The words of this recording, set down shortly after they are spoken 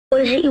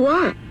is it you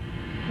want?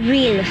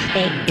 Real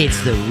estate.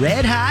 It's the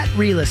Red Hot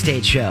Real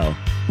Estate Show,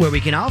 where we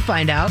can all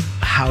find out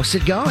how's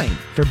it going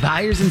for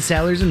buyers and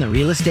sellers in the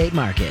real estate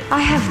market.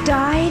 I have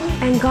died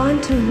and gone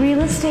to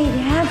real estate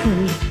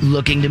heaven.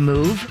 Looking to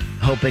move?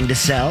 Hoping to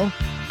sell?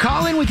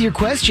 Call in with your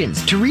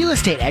questions to real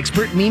estate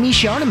expert Mimi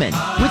Shoneman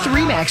with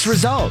RE/MAX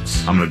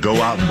Results. I'm going to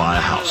go out and buy a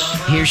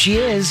house. Here she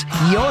is,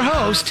 your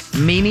host,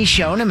 Mimi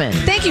Shoneman.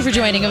 Thank you for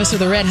joining us for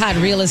the Red Hot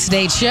Real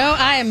Estate Show.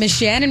 I am Miss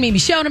Shannon. Mimi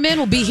Shoneman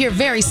will be here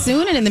very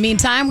soon. And in the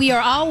meantime, we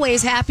are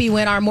always happy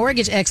when our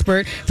mortgage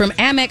expert from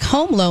Amec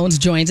Home Loans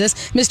joins us.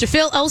 Mr.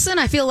 Phil Olson,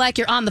 I feel like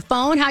you're on the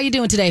phone. How are you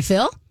doing today,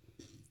 Phil?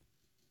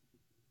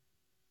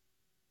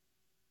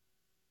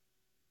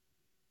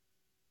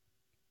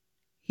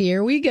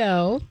 Here we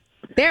go.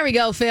 There we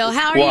go, Phil.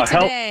 How are you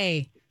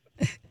today?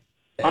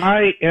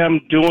 I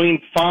am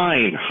doing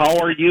fine. How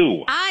are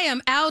you? I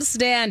am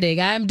outstanding.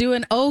 I'm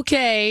doing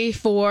okay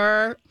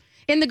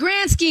in the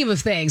grand scheme of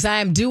things. I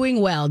am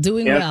doing well.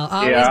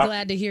 Always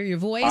glad to hear your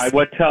voice. I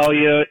would tell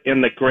you,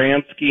 in the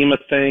grand scheme of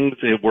things,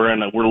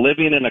 we're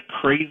living in a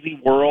crazy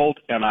world,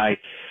 and I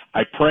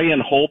pray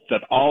and hope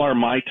that all our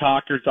My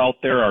Talkers out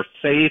there are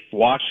safe,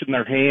 washing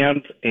their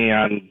hands,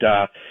 and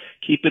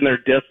keeping their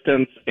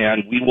distance,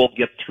 and we will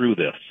get through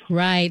this.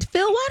 Right.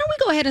 Phil, why don't we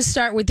go ahead and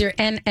start with your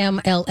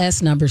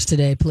NMLS numbers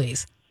today,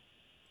 please?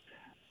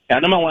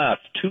 NMLS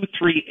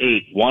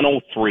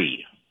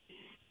 238103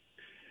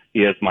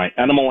 is my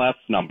NMLS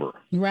number.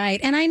 Right.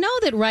 And I know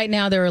that right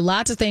now there are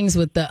lots of things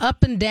with the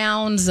up and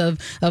downs of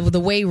the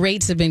way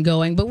rates have been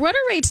going, but what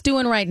are rates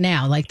doing right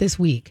now, like this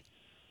week?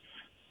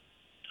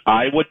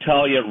 I would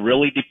tell you it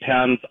really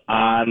depends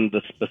on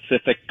the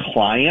specific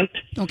client.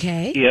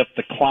 Okay. If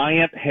the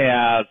client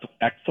has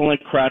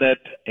excellent credit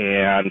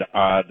and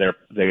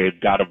they've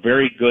got a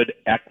very good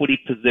equity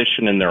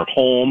position in their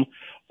home,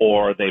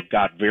 or they've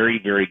got very,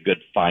 very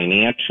good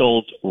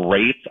financials,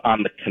 rates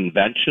on the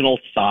conventional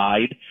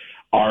side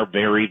are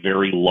very,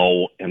 very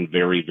low and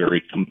very,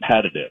 very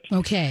competitive.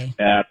 Okay.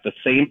 At the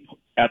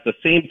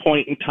same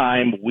point in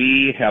time,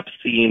 we have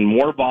seen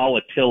more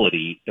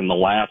volatility in the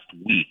last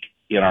week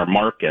in our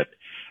market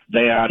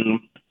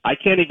than I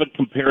can't even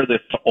compare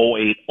this to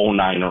 08,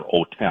 09,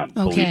 or 010,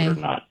 believe it or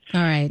not.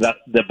 All right.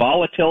 The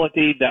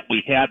volatility that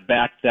we had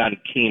back then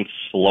came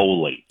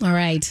slowly. All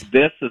right.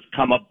 This has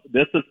come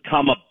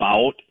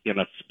about in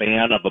a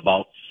span of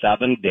about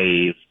 7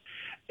 days,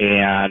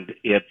 and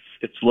it's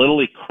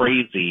literally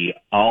crazy,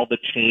 all the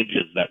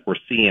changes that we're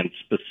seeing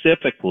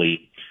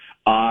specifically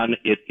on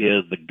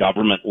the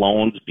government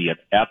loans, be it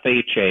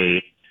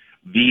FHA,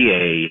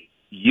 VA,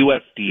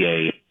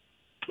 USDA,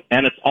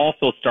 and it's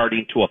also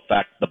starting to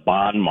affect the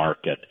bond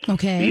market.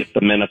 Okay. Be it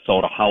the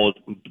Minnesota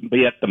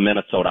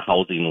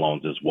housing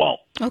loans as well.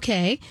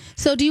 Okay.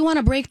 So do you want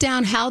to break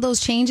down how those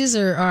changes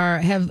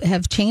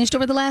have changed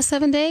over the last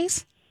 7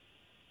 days?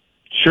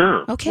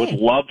 Sure. Okay. Would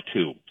love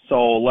to.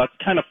 So let's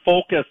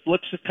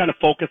just kind of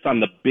focus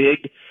on the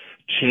big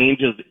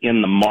changes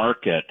in the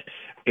market.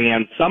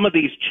 And some of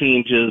these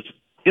changes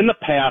in the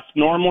past,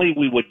 normally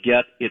we would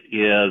get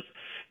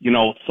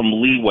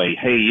some leeway.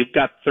 Hey, you've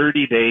got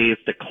 30 days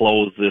to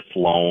close this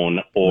loan,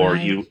 or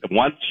right.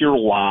 Once you're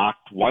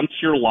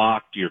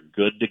locked, you're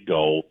good to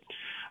go.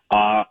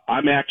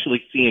 I'm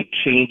actually seeing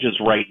changes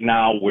right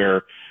now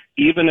where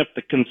even if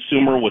the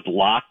consumer was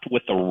locked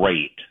with a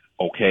rate,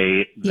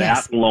 okay,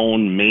 yes. that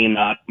loan may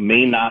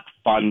not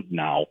fund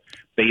now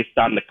based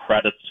on the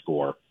credit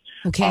score.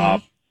 Okay.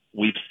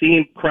 We've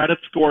seen credit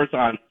scores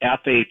on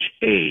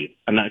FHA,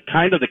 and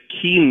kind of the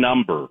key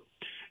number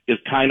is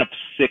kind of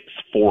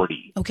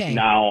 640. Okay.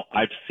 Now,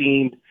 I've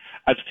seen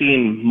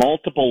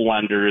multiple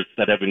lenders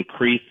that have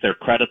increased their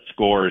credit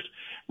scores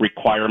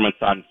requirements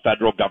on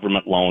federal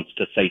government loans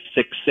to say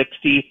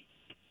 660,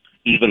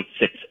 even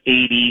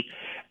 680.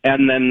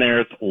 And then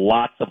there's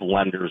lots of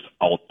lenders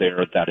out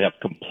there that have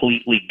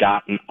completely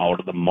gotten out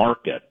of the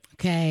market.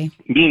 Okay.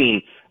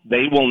 Meaning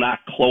they will not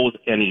close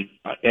any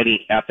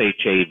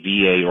FHA,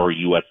 VA, or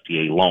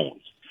USDA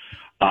loans.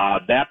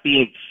 That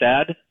being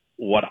said,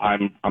 what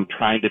I'm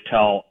trying to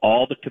tell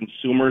all the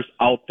consumers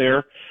out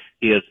there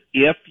is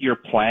if you're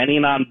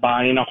planning on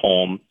buying a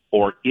home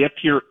or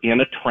if you're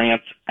in a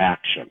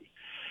transaction,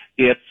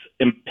 it's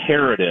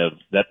imperative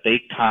that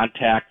they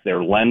contact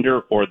their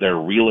lender or their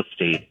real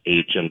estate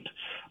agent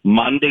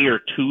Monday or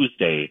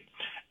Tuesday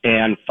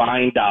and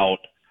find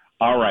out,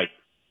 all right,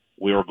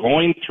 we are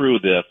going through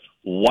this.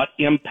 What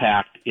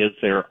impact is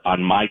there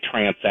on my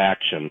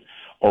transaction?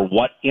 Or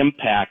what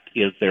impact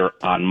is there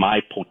on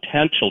my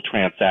potential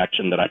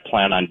transaction that I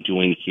plan on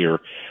doing here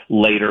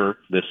later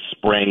this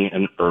spring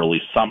and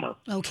early summer?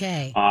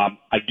 Okay.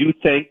 I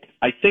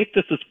think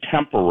this is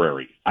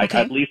temporary.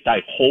 Okay. At least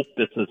I hope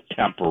this is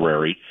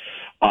temporary.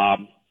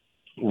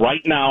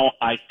 Right now,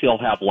 I still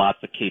have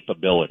lots of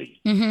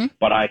capability,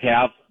 but I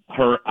have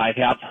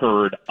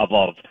heard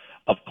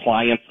of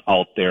clients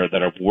out there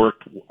that are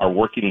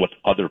working with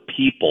other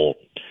people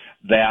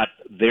that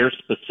their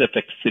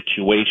specific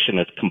situation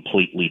has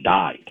completely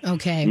died.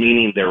 Okay.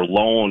 Meaning their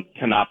loan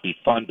cannot be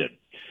funded.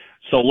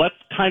 So let's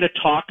kind of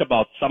talk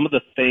about some of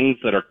the things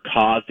that are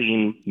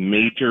causing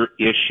major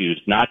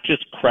issues, not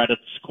just credit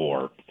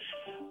score.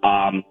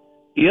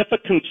 If a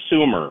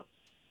consumer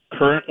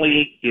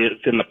currently is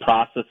in the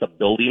process of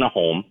building a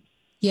home,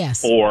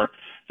 Yes. or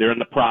they're in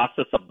the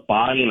process of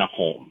buying a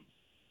home,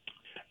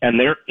 and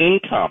their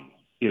income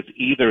is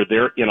either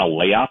they're in a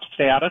layoff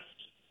status,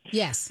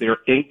 Yes. their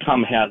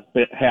income has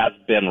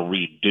been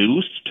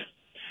reduced,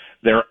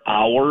 their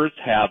hours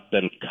have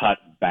been cut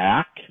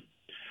back,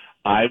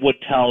 I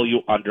would tell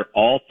you under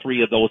all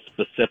three of those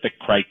specific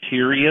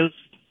criterias,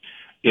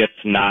 it's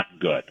not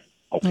good.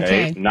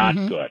 Okay? Not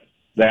good.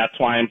 That's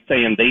why I'm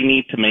saying they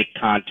need to make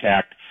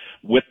contact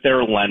with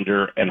their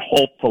lender, and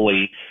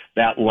hopefully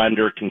that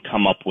lender can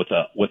come up with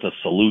a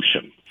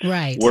solution.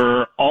 Right.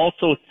 We're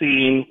also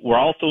seeing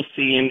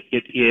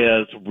it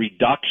is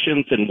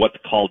reductions in what's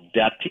called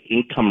debt to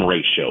income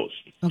ratios.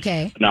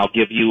 Okay. And I'll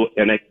give you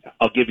an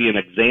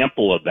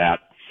example of that.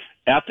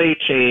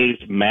 FHA's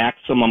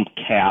maximum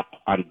cap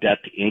on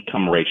debt to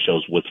income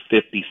ratios was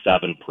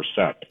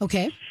 57%.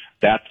 Okay.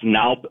 That's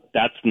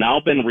now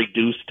been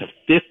reduced to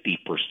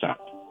 50%.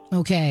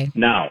 Okay.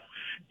 Now,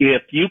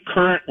 if you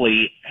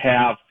currently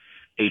have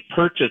a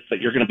purchase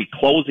that you're going to be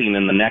closing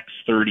in the next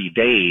 30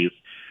 days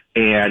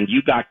and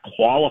you got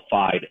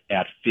qualified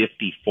at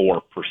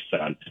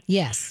 54%,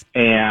 Yes.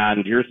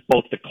 and you're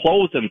supposed to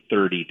close in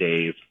 30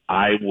 days,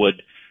 I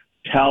would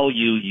tell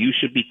you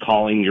should be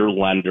calling your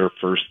lender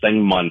first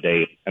thing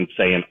Monday and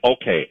saying,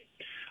 okay,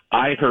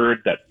 I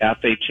heard that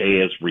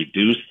FHA has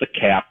reduced the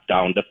cap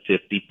down to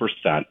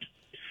 50%.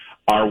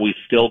 Are we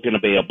still going to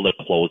be able to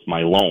close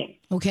my loan?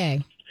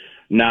 Okay.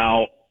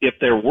 Now, if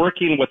they're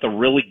working with a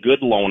really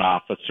good loan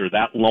officer,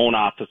 that loan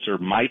officer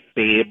might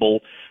be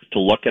able to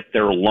look at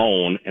their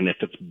loan, and if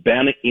it's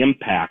been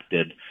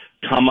impacted,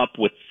 come up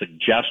with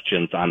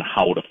suggestions on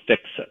how to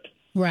fix it.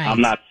 Right.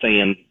 I'm not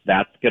saying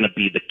that's going to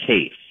be the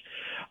case.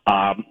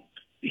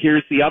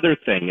 Here's the other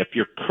thing. If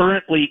you're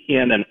currently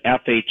in an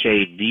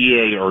FHA,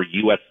 VA, or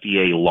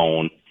USDA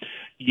loan,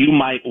 you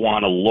might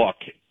want to look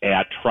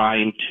at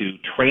trying to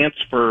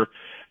transfer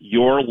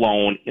your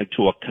loan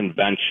into a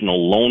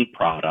conventional loan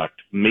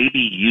product, maybe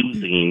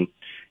using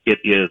it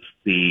is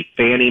the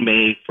Fannie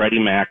Mae, Freddie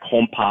Mac,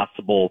 Home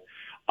Possible,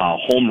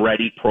 Home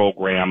Ready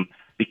program,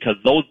 because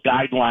those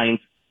guidelines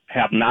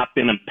have not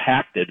been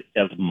impacted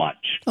as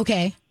much.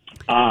 Okay.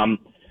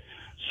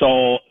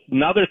 So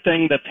another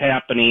thing that's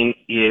happening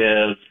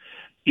is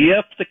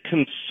if the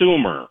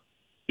consumer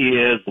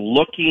is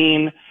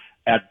looking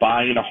at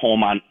buying a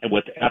home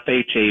with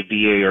FHA,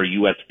 VA, or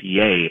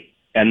USDA,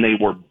 and they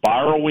were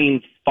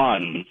borrowing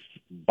funds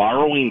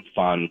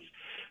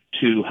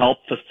to help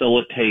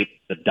facilitate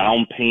the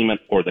down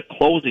payment or the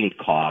closing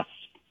costs,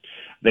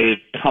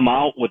 they've come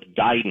out with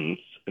guidance,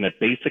 and it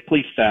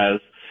basically says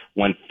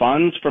when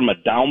funds from a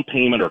down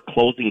payment or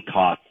closing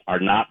costs are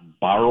not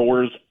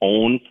borrower's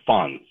own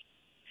funds,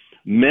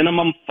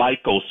 minimum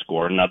FICO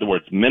score, in other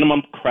words,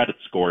 minimum credit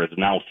score, is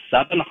now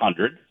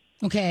 700.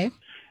 Okay.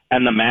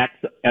 And the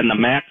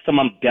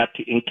maximum debt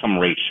to income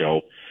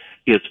ratio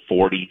is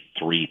 43%.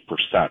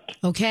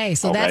 Okay.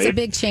 So All that's a right?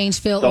 big change,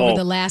 Phil, So- over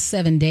the last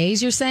 7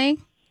 days, you're saying?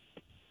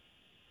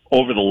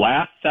 Over the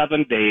last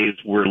 7 days,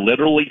 we're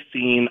literally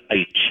seeing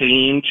a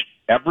change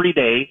every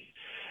day,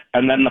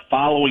 and then the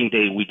following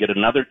day we get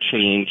another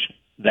change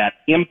that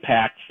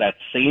impacts that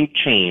same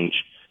change,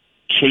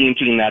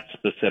 changing that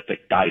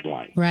specific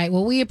guideline. Right.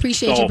 Well, we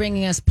appreciate you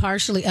bringing us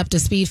partially up to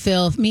speed,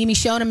 Phil. Mimi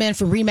Shoneman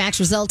from Remax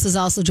Results is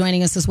also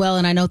joining us as well,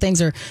 and I know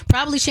things are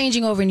probably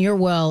changing over in your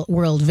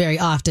world very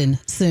often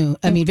soon.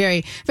 I mean,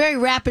 very, very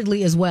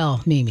rapidly as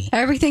well, Mimi.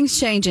 Everything's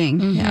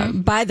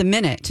changing by the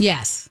minute.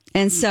 Yes.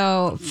 And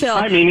so, Phil.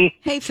 Hi, Mimi.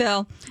 Hey,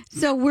 Phil.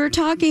 So you're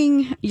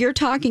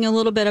talking a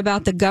little bit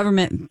about the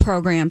government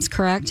programs,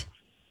 correct?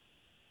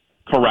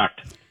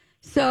 Correct.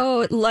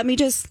 So let me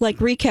just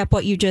recap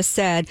what you just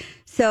said.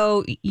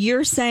 So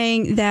you're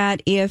saying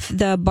that if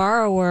the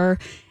borrower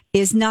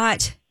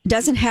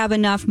doesn't have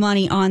enough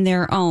money on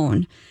their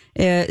own,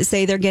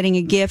 say they're getting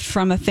a gift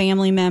from a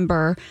family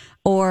member,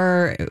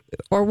 or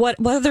what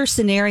other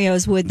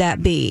scenarios would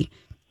that be?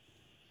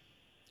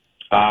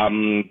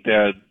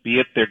 Be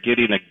it they're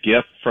getting a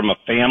gift from a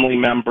family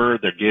member,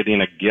 they're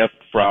getting a gift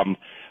from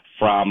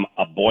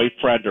a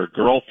boyfriend or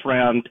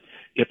girlfriend.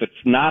 If it's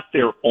not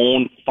their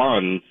own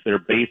funds, they're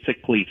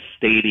basically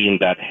stating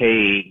that,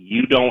 hey,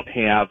 you don't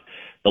have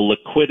the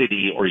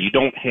liquidity or you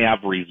don't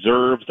have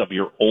reserves of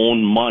your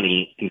own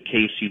money in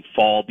case you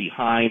fall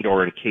behind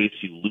or in case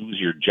you lose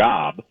your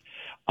job.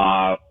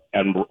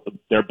 And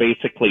they're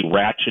basically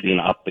ratcheting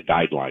up the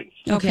guidelines.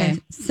 Okay.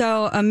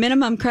 So a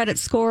minimum credit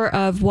score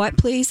of what,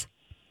 please?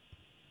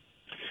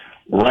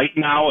 Right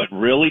now, it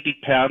really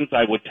depends,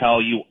 I would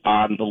tell you,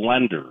 on the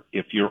lender.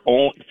 If you're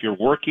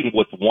working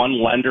with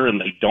one lender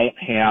and they don't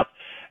have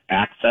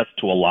access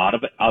to a lot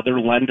of other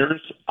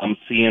lenders, I'm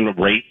seeing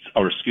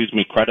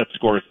credit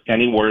scores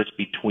anywhere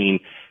between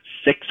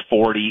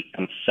 640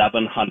 and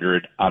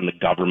 700 on the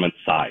government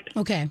side.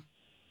 Okay.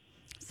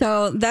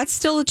 So that's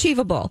still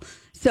achievable.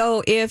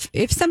 So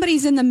if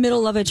somebody's in the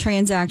middle of a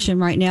transaction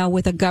right now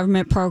with a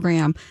government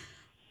program,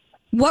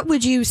 what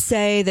would you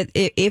say that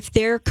if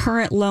their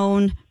current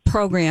loan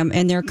program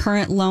and their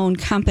current loan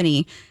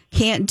company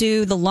can't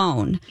do the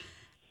loan,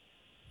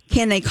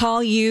 can they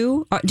call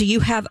you? Or do you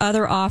have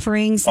other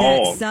offerings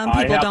that some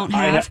people don't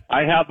have?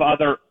 I have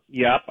other.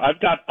 Yep, I've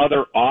got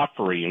other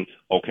offerings.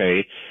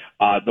 Okay,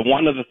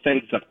 one of the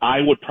things that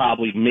I would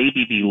probably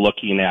maybe be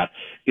looking at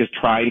is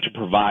trying to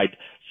provide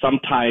some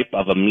type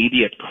of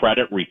immediate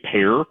credit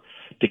repair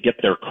to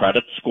get their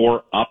credit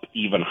score up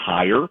even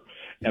higher.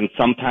 And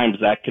sometimes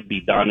that could be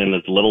done in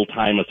as little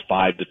time as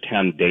 5 to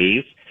 10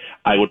 days.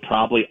 I would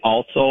probably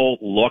also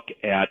look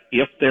at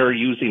if they're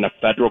using a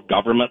federal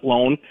government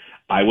loan,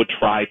 I would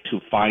try to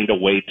find a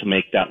way to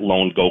make that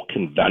loan go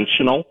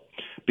conventional,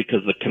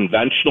 because the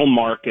conventional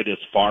market is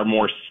far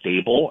more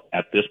stable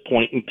at this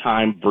point in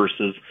time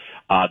versus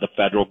the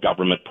federal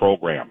government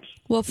programs.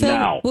 Well, Phil,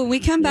 now, when we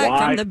come back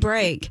from the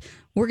break,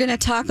 we're going to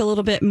talk a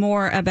little bit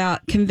more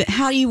about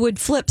how you would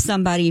flip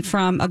somebody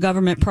from a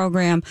government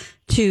program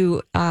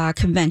to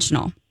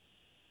conventional.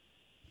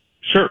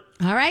 Sure.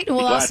 All right.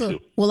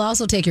 We'll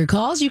also take your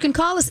calls. You can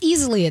call us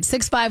easily at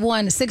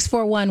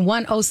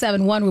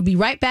 651-641-1071. We'll be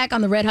right back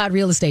on the Red Hot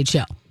Real Estate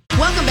Show.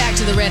 Welcome back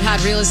to the Red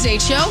Hot Real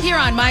Estate Show here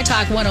on My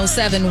Talk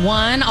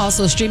 1071,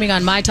 also streaming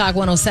on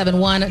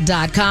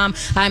MyTalk1071.com.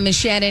 I'm Miss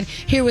Shannon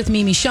here with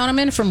Mimi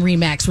Shoneman from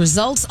RE/MAX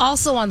Results.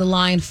 Also on the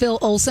line, Phil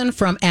Olson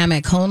from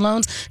Amec Home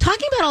Loans,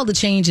 talking about all the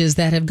changes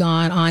that have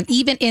gone on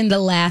even in the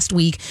last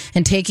week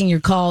and taking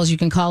your calls. You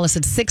can call us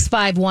at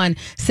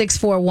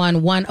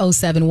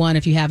 651-641-1071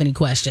 if you have any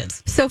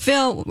questions. So,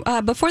 Phil,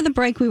 before the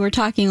break, we were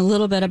talking a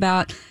little bit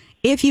about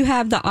if you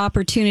have the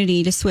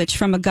opportunity to switch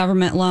from a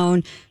government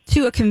loan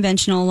to a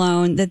conventional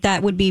loan,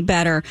 that would be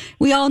better.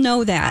 We all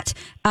know that.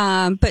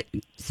 But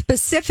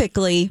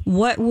specifically,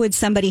 what would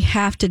somebody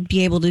have to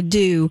be able to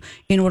do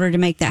in order to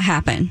make that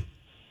happen?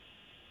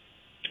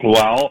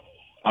 Well,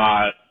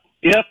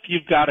 if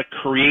you've got a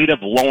creative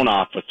loan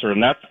officer,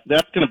 and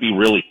that's going to be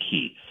really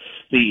key.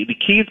 The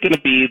key is going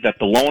to be that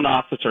the loan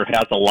officer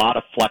has a lot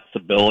of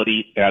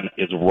flexibility and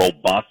is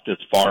robust as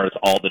far as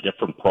all the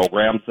different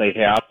programs they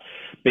have.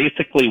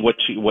 Basically, what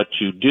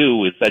you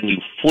do is then you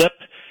flip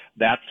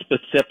that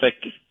specific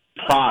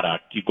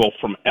product. You go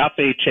from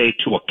FHA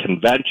to a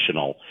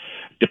conventional,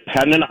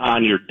 dependent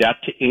on your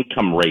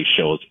debt-to-income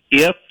ratios.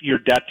 If your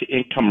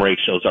debt-to-income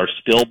ratios are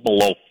still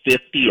below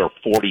 50 or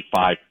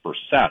 45%,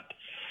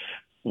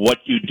 what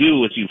you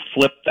do is you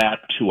flip that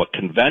to a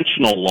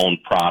conventional loan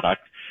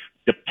product,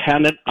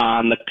 dependent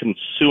on the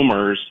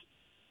consumers,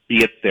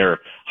 be it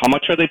how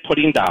much are they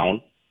putting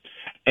down,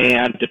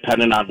 and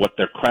dependent on what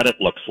their credit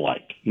looks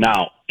like.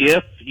 Now,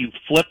 if you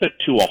flip it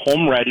to a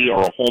Home Ready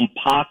or a Home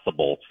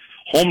Possible,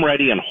 Home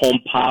Ready and Home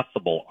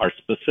Possible are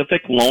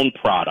specific loan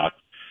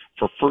products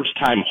for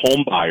first-time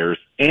home buyers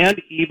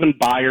and even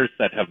buyers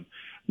that have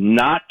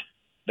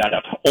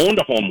owned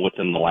a home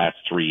within the last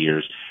 3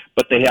 years,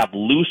 but they have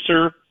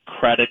looser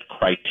credit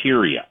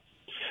criteria.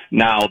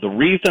 Now, the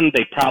reason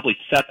they probably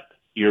set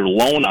your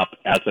loan up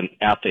as an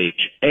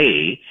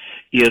FHA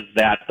is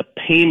that the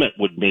payment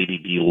would maybe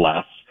be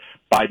less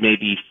by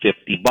maybe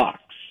 $50.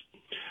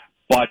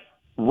 But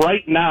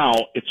right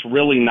now, it's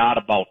really not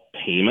about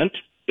payment.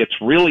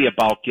 It's really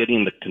about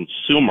getting the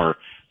consumer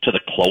to the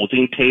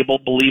closing table,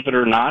 believe it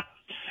or not.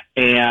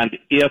 And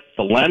if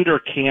the lender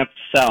can't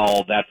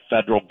sell that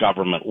federal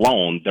government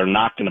loan, they're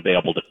not going to be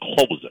able to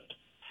close it.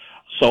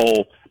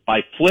 So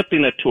by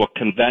flipping it to a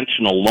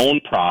conventional loan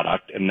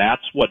product, and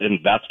that's what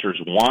investors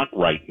want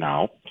right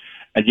now,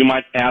 and you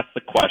might ask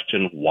the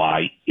question,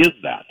 why is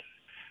that?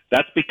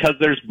 That's because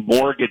there's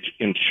mortgage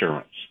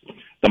insurance.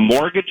 The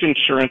mortgage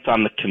insurance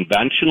on the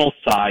conventional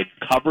side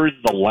covers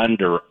the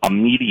lender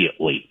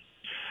immediately.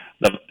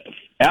 The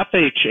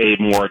FHA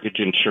mortgage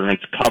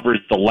insurance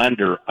covers the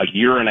lender a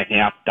year and a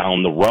half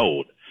down the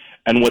road.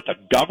 And with a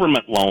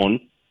government loan,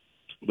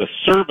 the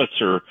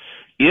servicer,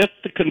 if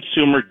the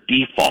consumer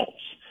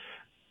defaults,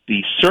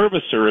 the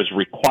servicer is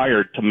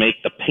required to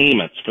make the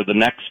payments for the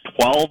next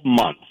 12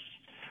 months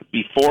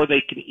before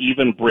they can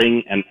even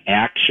bring an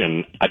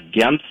action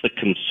against the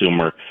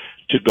consumer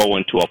to go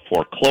into a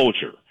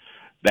foreclosure.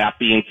 That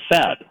being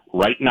said,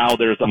 right now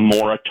there's a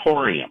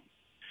moratorium.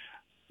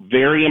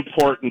 Very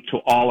important to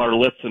all our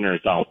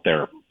listeners out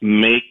there,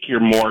 make your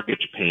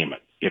mortgage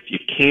payment. If you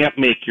can't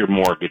make your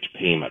mortgage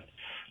payment,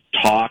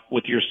 talk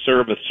with your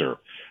servicer.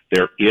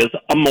 There is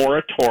a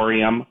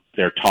moratorium.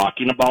 They're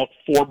talking about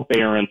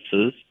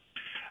forbearances.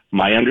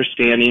 My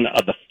understanding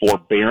of the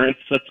forbearance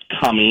that's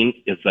coming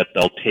is that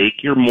they'll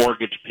take your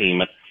mortgage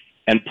payment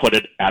and put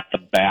it at the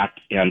back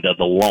end of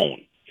the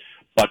loan.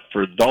 But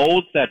for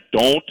those that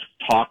don't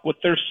talk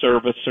with their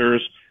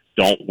servicers,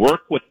 don't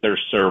work with their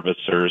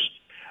servicers,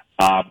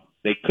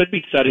 they could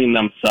be setting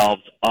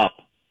themselves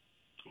up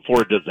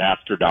for a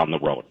disaster down the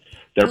road.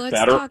 They're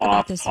better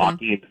off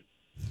talking.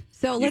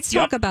 So let's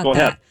talk about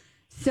that.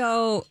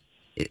 So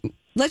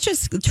let's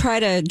just try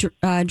to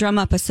drum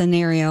up a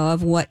scenario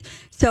of what.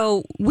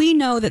 So we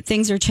know that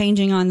things are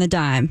changing on the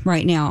dime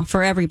right now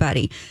for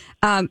everybody.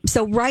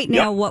 So right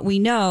now, what we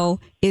know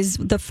is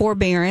the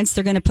forbearance.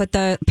 They're going to put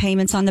the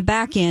payments on the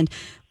back end.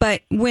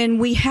 But when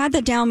we had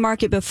the down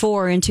market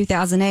before in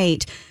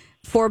 2008,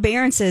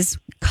 forbearances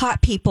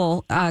caught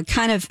people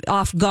kind of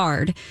off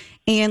guard.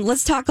 And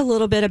let's talk a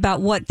little bit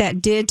about what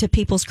that did to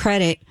people's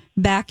credit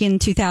back in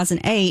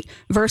 2008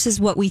 versus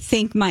what we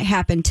think might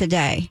happen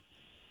today.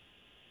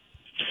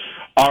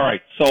 All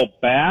right. So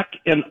back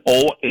in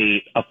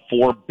 2008, a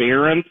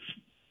forbearance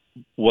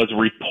was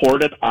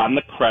reported on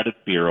the credit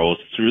bureaus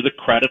through the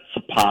credit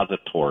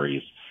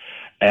suppositories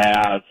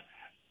as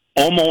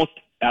almost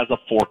as a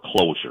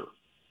foreclosure.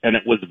 And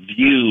it was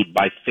viewed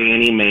by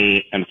Fannie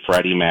Mae and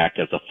Freddie Mac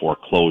as a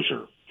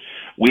foreclosure.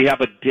 We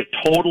have a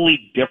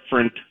totally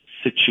different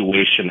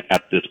situation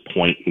at this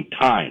point in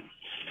time.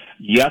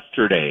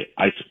 Yesterday,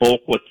 I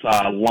spoke with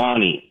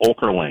Lonnie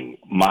Okerling,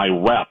 my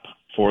rep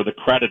for the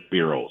credit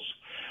bureaus.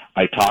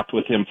 I talked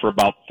with him for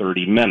about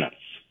 30 minutes.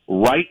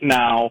 Right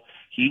now,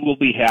 he will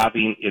be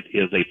having, it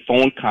is a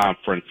phone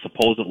conference,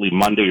 supposedly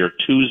Monday or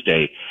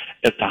Tuesday,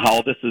 as to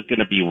how this is going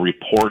to be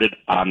reported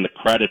on the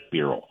credit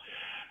bureau.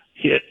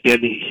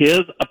 In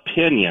his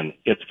opinion,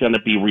 it's going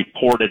to be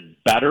reported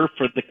better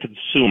for the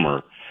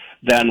consumer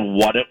than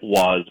what it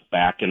was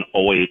back in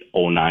 08,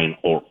 09,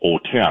 or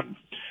 010.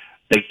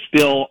 They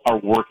still are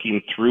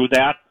working through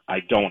that.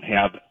 I don't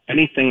have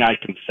anything I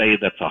can say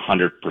that's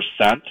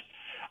 100%,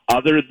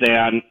 other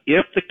than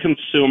if the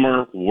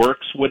consumer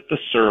works with the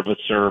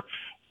servicer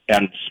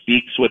and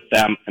speaks with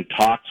them and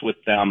talks with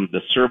them,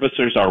 the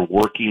servicers are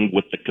working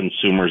with the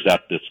consumers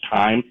at this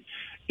time.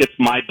 It's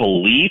my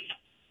belief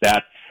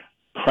that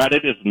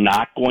credit is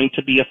not going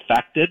to be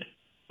affected,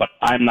 but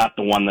I'm not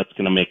the one that's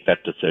going to make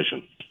that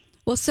decision.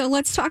 Well, so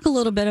let's talk a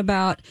little bit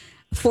about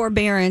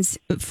forbearance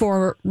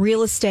for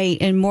real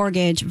estate and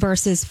mortgage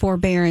versus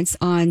forbearance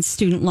on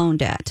student loan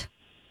debt.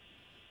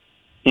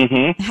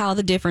 Mm-hmm. How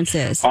the difference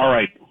is. All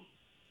right.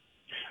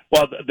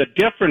 Well, the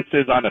difference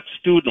is on a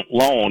student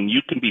loan,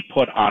 you can be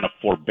put on a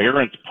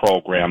forbearance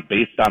program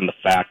based on the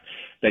fact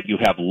that you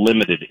have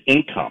limited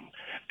income.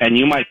 And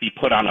you might be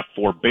put on a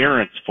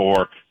forbearance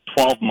for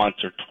 12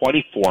 months or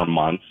 24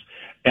 months,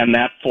 and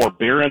that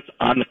forbearance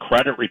on the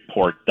credit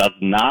report does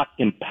not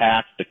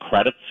impact the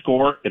credit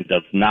score and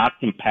does not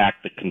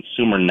impact the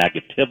consumer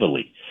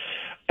negatively.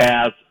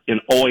 As in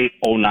 08,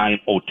 09,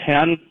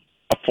 010,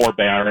 a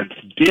forbearance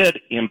did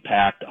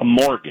impact a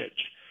mortgage.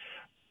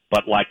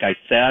 But like I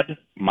said,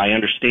 my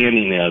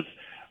understanding is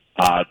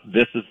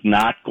this is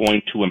not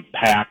going to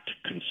impact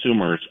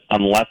consumers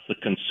unless the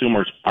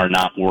consumers are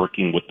not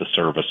working with the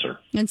servicer.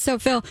 And so,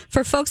 Phil,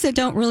 for folks that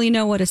don't really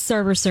know what a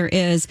servicer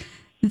is,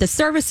 the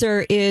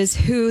servicer is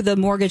who the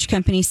mortgage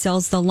company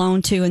sells the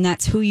loan to, and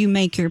that's who you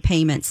make your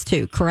payments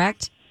to,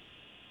 correct?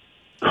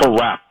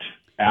 Correct.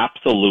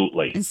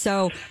 Absolutely. And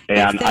so,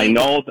 and I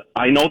know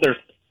there's.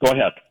 Go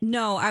ahead.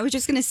 No, I was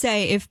just going to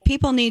say, if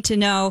people need to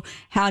know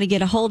how to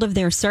get a hold of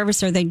their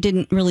servicer, they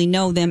didn't really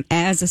know them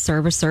as a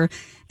servicer,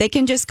 they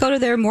can just go to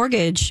their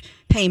mortgage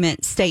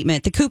payment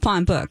statement, the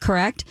coupon book,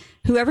 correct?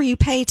 Whoever you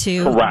pay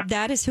to, correct,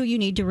 that is who you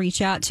need to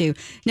reach out to.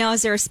 Now,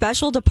 is there a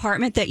special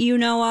department that you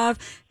know of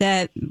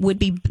that would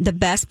be the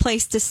best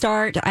place to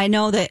start? I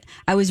know that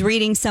I was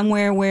reading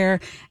somewhere where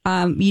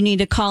you need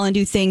to call and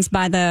do things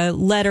by the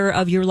letter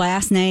of your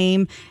last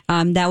name.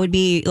 That would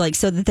be like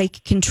so that they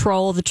can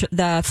control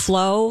the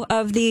flow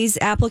of these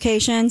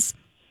applications.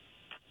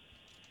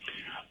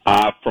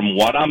 From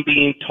what I'm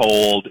being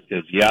told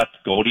is, yes,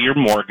 go to your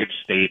mortgage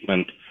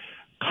statement,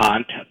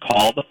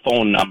 call the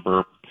phone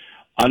number.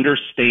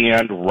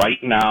 Understand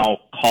right now,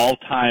 call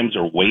times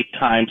or wait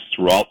times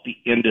throughout the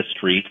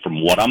industry,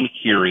 from what I'm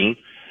hearing,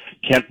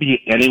 can be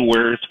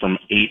anywhere from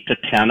 8 to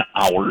 10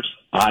 hours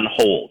on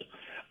hold.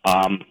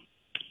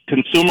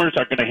 Consumers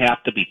are going to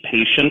have to be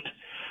patient.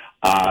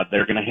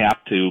 They're going to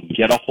have to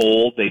get a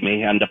hold. They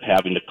may end up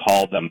having to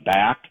call them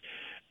back.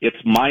 It's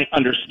my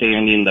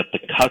understanding that the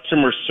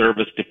customer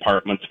service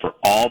departments for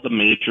all the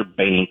major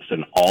banks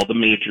and all the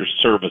major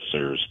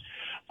servicers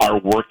are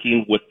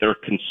working with their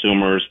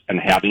consumers and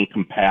having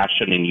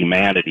compassion and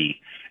humanity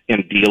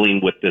in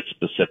dealing with this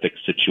specific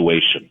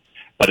situation.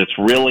 But it's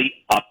really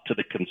up to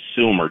the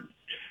consumer.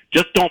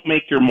 Just don't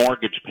make your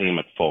mortgage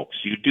payment, folks.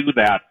 You do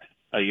that,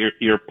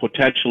 you're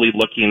potentially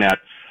looking at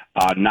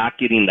not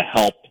getting the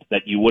help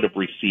that you would have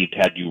received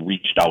had you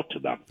reached out to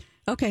them.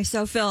 Okay,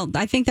 so Phil,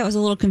 I think that was a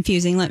little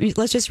confusing.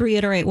 Let's just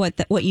reiterate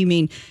what you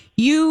mean.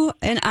 You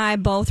and I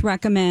both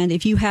recommend,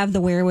 if you have the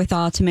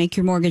wherewithal to make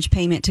your mortgage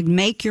payment,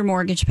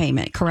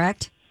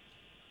 correct?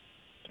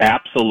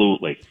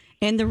 Absolutely.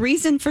 And the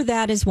reason for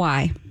that is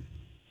why?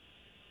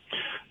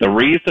 The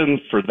reason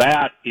for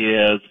that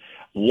is,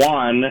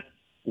 one,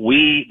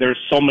 there's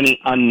so many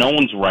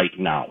unknowns right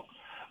now.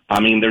 I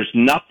mean, there's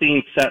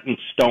nothing set in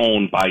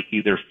stone by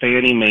either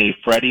Fannie Mae,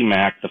 Freddie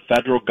Mac, the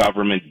federal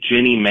government,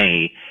 Ginnie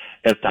Mae,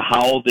 as to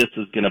how this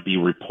is going to be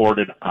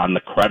reported on the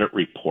credit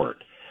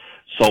report.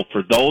 So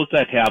for those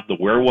that have the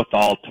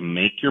wherewithal to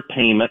make your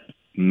payment,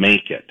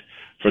 make it.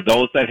 For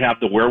those that have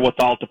the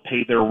wherewithal to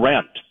pay their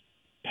rent,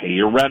 pay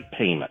your rent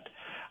payment.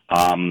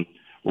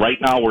 Right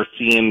now we're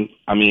seeing,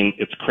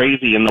 it's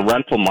crazy in the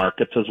rental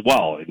markets as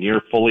well, and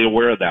you're fully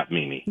aware of that,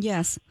 Mimi.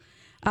 Yes.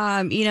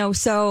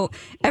 So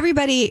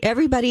everybody,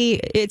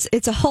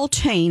 it's a whole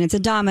chain. It's a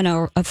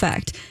domino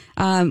effect.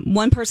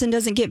 One person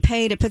doesn't get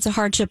paid. It puts a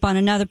hardship on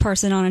another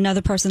person, on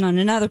another person, on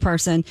another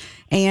person.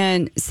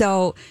 And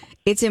so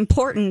it's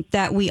important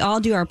that we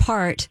all do our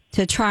part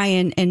to try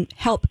and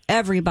help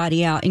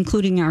everybody out,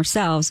 including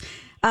ourselves.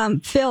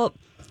 Phil,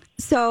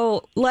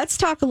 so let's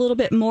talk a little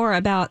bit more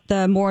about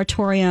the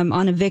moratorium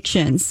on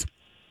evictions.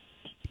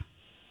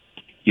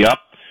 Yep.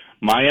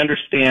 My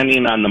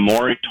understanding on the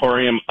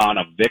moratorium on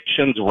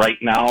evictions right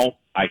now,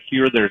 I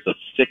hear there's a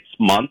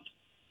 6-month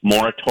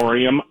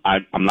moratorium.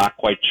 I'm not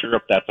quite sure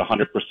if that's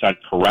 100%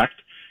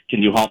 correct.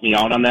 Can you help me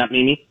out on that,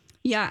 Mimi?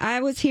 Yeah, I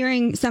was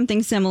hearing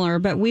something similar,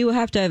 but we will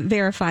have to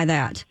verify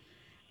that.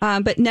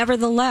 But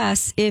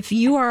nevertheless, if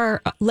you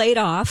are laid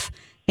off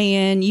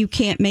and you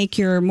can't make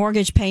your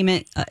mortgage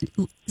payment,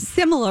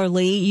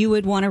 similarly, you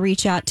would want to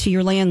reach out to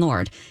your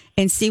landlord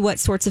and see what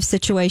sorts of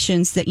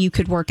situations that you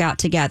could work out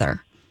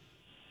together.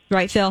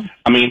 Right, Phil?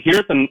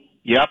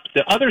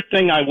 The other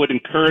thing I would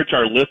encourage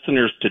our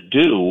listeners to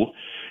do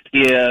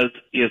is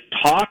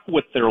talk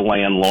with their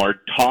landlord,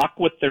 talk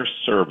with their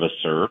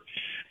servicer,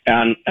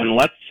 and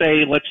let's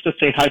just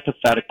say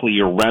hypothetically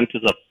your rent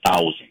is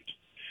 $1,000,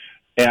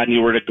 and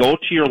you were to go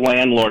to your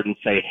landlord and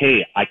say,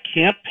 hey, I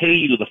can't pay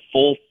you the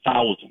full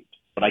 $1,000,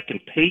 but I can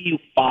pay you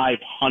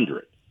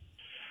 $500.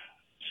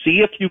 See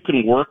if you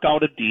can work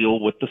out a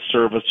deal with the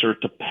servicer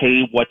to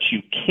pay what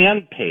you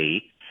can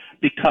pay,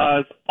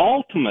 because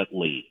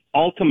ultimately,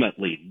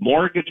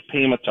 mortgage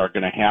payments are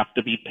going to have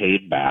to be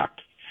paid back,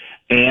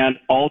 and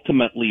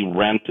ultimately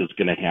rent is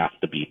going to have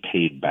to be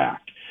paid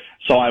back.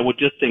 So I would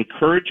just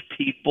encourage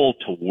people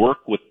to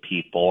work with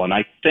people, and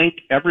I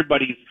think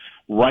everybody's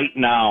right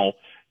now,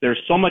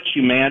 there's so much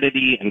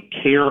humanity and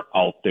care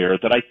out there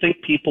that I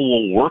think people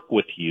will work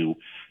with you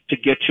to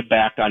get you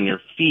back on your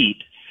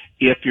feet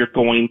if you're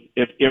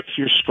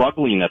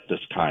struggling at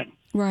this time.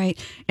 Right.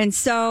 And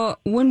so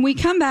when we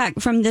come back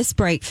from this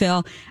break,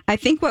 Phil, I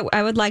think what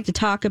I would like to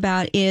talk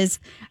about is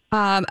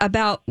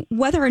about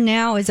whether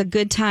now is a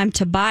good time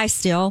to buy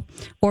still,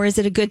 or is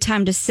it a good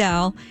time to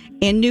sell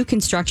in new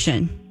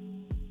construction.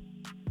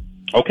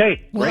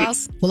 Okay,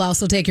 great. We'll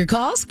also take your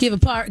calls. Be a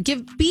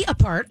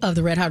part of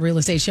the Red Hot Real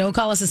Estate Show.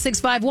 Call us at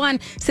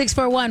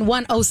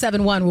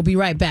 651-641-1071. We'll be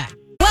right back.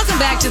 Welcome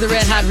back to the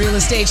Red Hot Real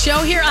Estate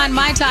Show here on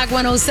My Talk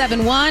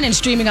 1071 and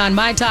streaming on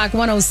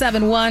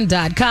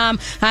MyTalk1071.com.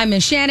 I'm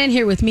Miss Shannon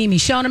here with Mimi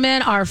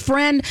Shoneman. Our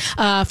friend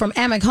from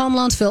Amec Home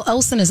Loans, Phil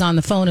Olson, is on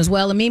the phone as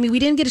well. And Mimi, we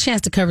didn't get a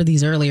chance to cover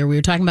these earlier. We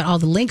were talking about all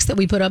the links that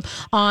we put up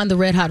on the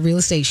Red Hot Real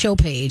Estate Show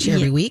page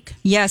every week.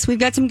 Yes, we've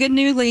got some good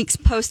new links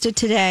posted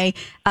today.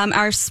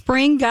 Our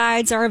spring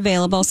guides are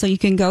available, so you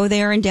can go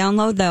there and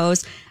download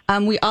those.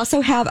 We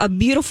also have a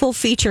beautiful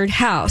featured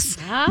house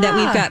that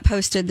we've got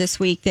posted this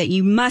week that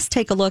you must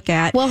take a look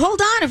at. Well, hold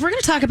on. If we're going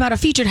to talk about a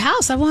featured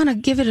house, I want to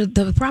give it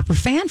the proper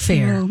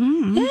fanfare.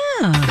 Mm-hmm.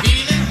 Yeah.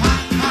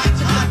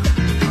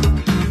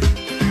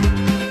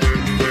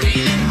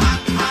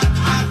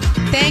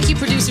 Thank you,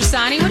 Producer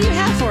Sonny. What do you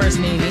have for us,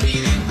 Mimi?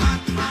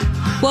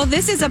 Well,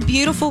 this is a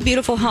beautiful,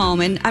 beautiful home.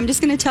 And I'm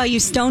just going to tell you,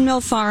 Stone Mill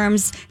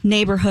Farms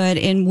neighborhood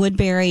in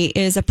Woodbury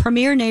is a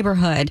premier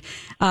neighborhood.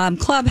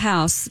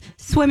 Clubhouse,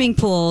 swimming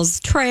pools,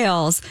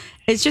 trails.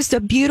 It's just a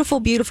beautiful,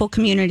 beautiful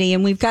community.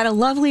 And we've got a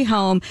lovely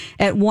home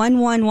at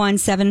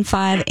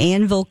 11175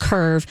 Anvil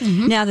Curve.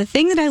 Mm-hmm. Now, the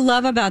thing that I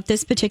love about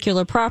this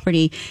particular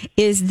property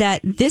is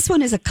that this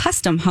one is a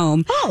custom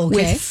home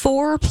with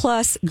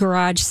 4+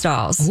 garage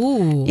stalls.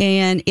 Ooh.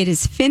 And it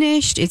is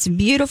finished. It's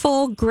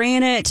beautiful,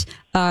 granite,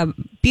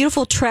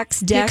 beautiful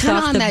Trex deck you're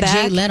off on the that back.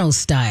 Jay Leno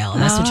style.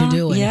 That's what you're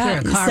doing. Yeah.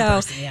 If you're a car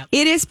person. Yep.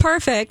 It is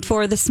perfect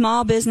for the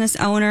small business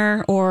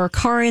owner or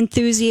car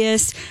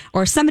enthusiast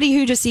or somebody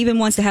who just even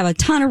wants to have a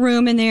ton of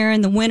room in there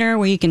in the winter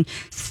where you can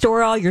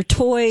store all your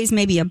toys,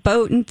 maybe a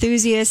boat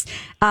enthusiast.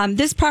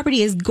 This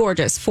property is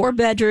gorgeous.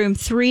 4-bedroom,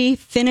 3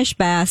 finished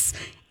baths,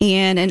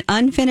 and an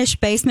unfinished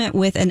basement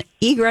with an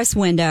egress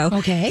window.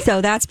 Okay. So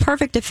that's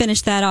perfect to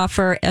finish that off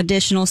for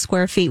additional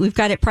square feet. We've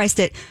got it priced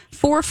at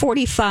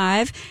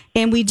 $445,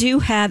 and we do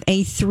have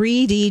a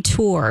 3D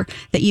tour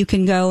that you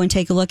can go and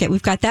take a look at.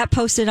 We've got that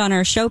posted on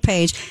our show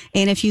page,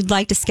 and if you'd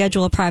like to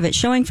schedule a private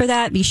showing for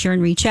that, be sure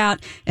and reach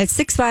out at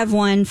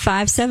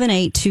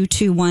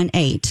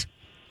 651-578-2218.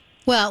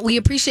 Well,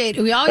 we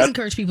always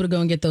encourage people to go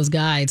and get those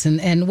guides.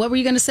 And what were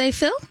you going to say,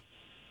 Phil?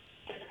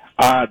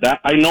 That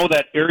I know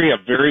that area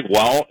very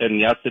well, and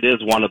yes, it is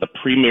one of the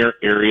premier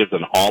areas in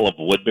all of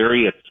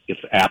Woodbury.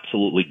 It's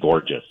absolutely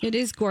gorgeous. It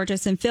is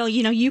gorgeous, and Phil,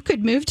 you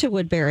could move to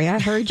Woodbury. I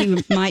heard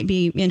you might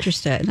be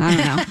interested. I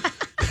don't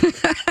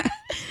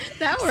know.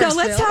 That works, So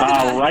let's Phil. talk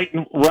about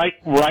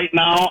Right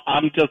now,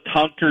 I'm just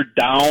hunkered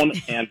down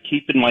and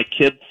keeping my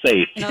kids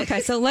safe.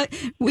 Okay, so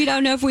we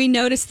don't know if we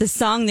noticed the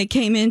song that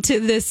came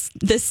into this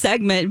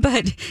segment,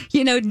 but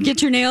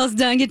get your nails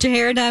done, get your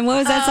hair done. What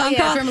was that song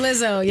called? From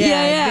Lizzo.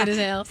 Yeah, good as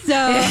hell.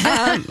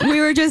 So we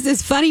were just,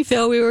 it's funny,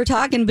 Phil. We were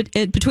talking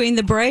between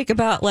the break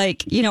about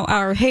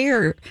our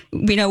hair,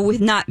 with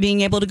not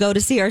being able to go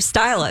to see our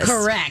stylist.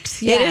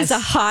 Correct. It is a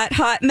hot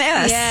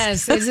mess.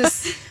 Yes, it's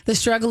just, the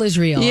struggle is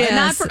real. Yes. And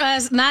not for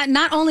us,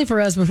 not only for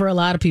us, but for a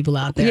lot of people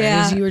out there.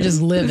 Yeah. As you were just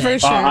living. For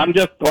sure. I'm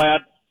just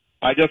glad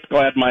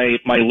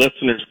my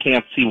listeners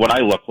can't see what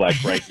I look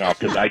like right now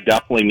because I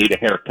definitely need a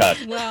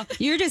haircut. Well,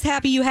 you're just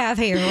happy you have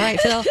hair, right,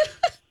 Phil?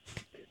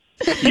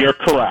 You're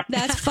correct.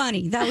 That's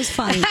funny. That was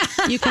funny.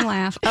 You can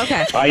laugh.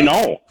 Okay. I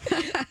know.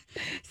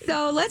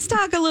 So let's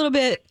talk a little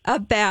bit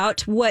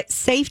about what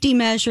safety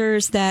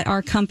measures that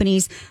our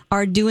companies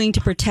are doing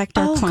to protect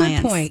our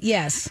clients. Good point.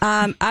 Yes.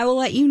 I will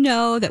let you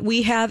know that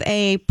we have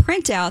a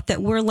printout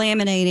that we're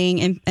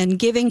laminating and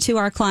giving to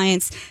our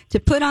clients to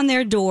put on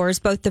their doors,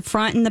 both the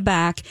front and the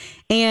back.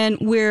 And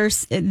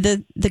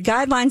the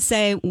guidelines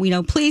say,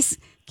 please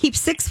keep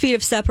 6 feet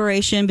of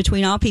separation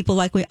between all people,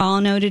 like we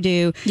all know to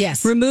do.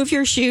 Yes. Remove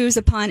your shoes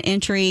upon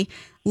entry.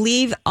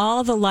 Leave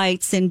all the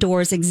lights and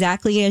doors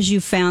exactly as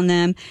you found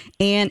them,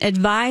 and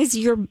advise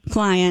your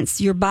clients,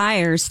 your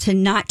buyers, to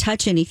not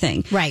touch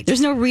anything. Right.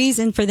 There's no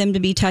reason for them to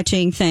be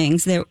touching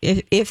things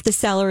if the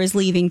seller is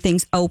leaving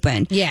things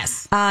open.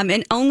 Yes.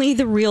 And only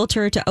the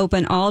realtor to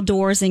open all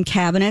doors and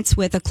cabinets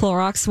with a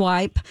Clorox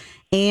wipe,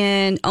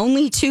 and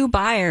only 2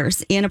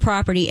 buyers in a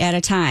property at a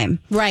time.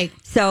 Right.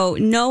 So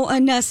no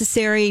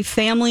unnecessary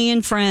family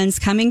and friends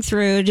coming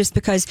through just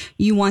because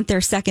you want their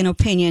second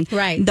opinion.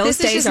 Right. Those this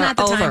days is just are not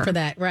the over. time for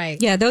that. Right.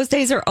 Yeah, those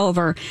days are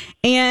over.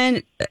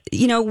 And,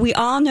 we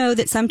all know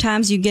that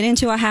sometimes you get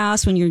into a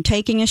house when you're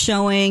taking a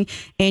showing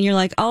and you're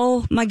like,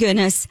 oh my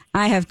goodness,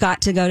 I have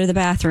got to go to the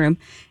bathroom.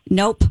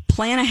 Nope.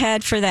 Plan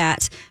ahead for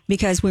that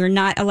because we're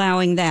not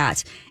allowing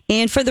that.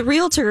 And for the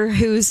realtor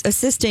who's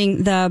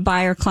assisting the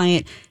buyer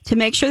client, to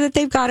make sure that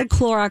they've got a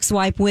Clorox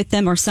wipe with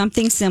them or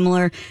something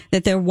similar,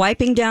 that they're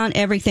wiping down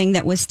everything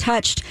that was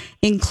touched,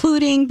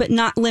 including but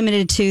not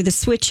limited to the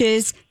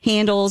switches,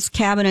 handles,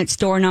 cabinets,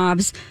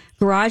 doorknobs,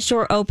 garage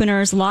door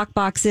openers, lock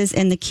boxes,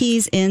 and the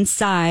keys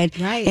inside.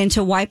 Right. And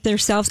to wipe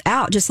themselves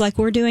out, just like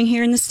we're doing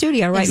here in the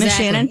studio, right, Miss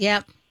Shannon?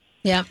 Yep.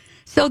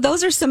 So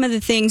those are some of the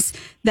things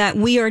that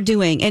we are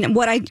doing. And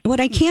what I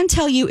can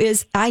tell you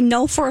is I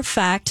know for a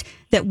fact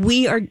that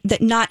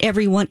that not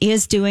everyone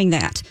is doing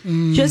that.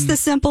 Just the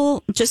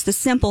simple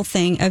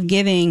thing of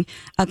giving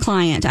a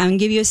client. I'm going to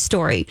give you a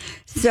story.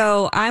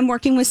 So I'm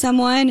working with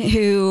someone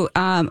who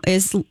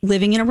is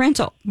living in a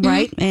rental,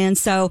 right? And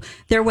so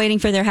they're waiting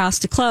for their house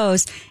to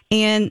close,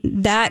 and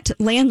that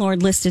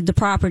landlord listed the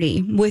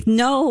property with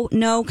no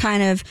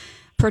kind of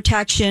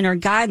protection or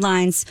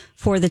guidelines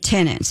for the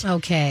tenant.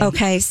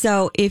 Okay.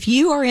 So if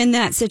you are in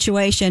that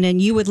situation and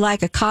you would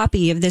like a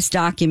copy of this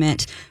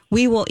document,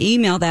 we will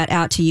email that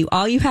out to you.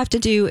 All you have to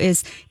do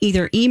is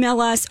either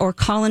email us or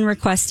call and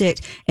request it,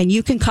 and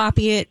you can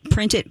copy it,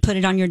 print it, put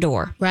it on your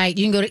door. Right.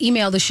 You can go to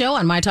email the show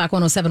on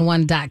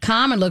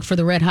mytalk1071.com and look for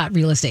the Red Hot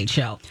Real Estate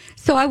Show.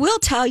 So I will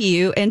tell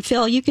you, and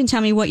Phil, you can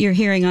tell me what you're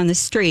hearing on the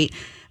street,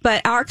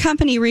 but our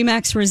company,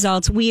 Remax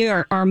Results, we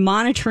are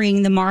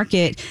monitoring the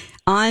market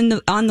on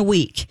the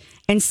week.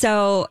 And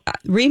so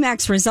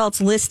Remax Results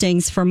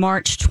listings for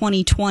March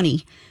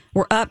 2020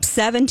 were up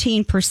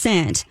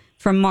 17%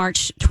 from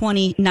March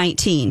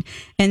 2019.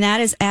 And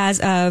that is as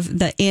of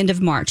the end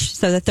of March,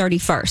 so the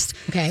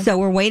 31st. Okay. So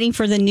we're waiting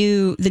for the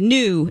new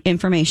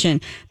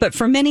information. But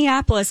for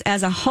Minneapolis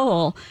as a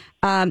whole,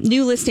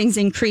 new listings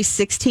increased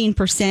 16% to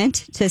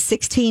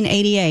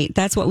 1688.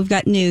 That's what we've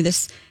got new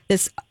this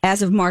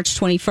as of March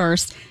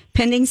 21st.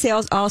 Pending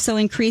sales also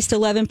increased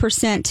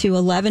 11% to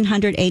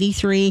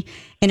 1,183,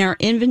 and our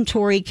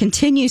inventory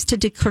continues to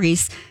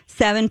decrease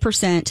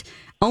 7%.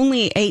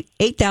 Only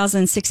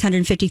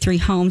 8,653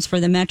 homes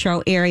for the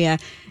metro area.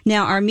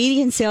 Now, our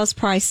median sales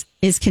price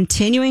is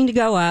continuing to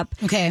go up.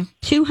 Okay.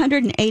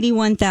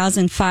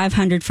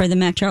 281,500 for the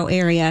metro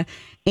area.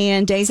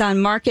 And days on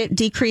market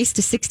decreased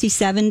to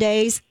 67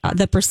 days.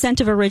 The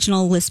percent of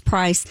original list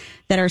price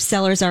that our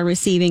sellers are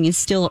receiving is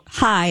still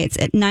high. It's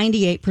at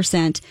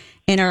 98%.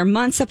 And our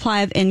month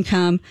supply of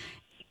income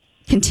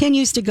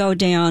continues to go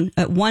down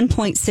at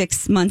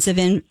 1.6 months of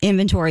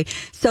inventory.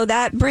 So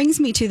that brings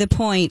me to the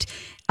point,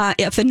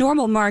 if a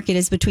normal market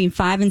is between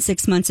 5 and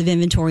 6 months of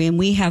inventory and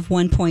we have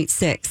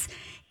 1.6,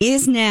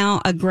 is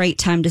now a great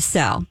time to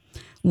sell?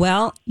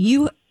 Well,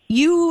 you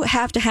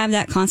have to have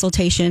that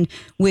consultation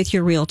with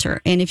your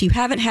realtor. And if you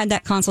haven't had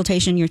that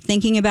consultation, you're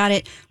thinking about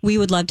it, we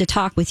would love to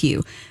talk with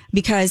you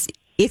because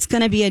it's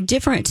going to be a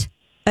different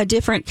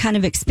kind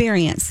of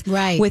experience,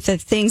 right, with the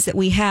things that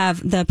we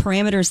have, the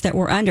parameters that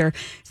we're under.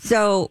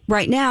 So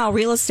right now,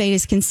 real estate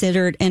is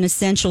considered an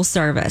essential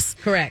service.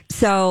 Correct.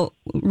 So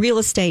real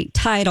estate,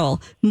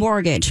 title,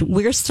 mortgage,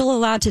 we're still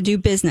allowed to do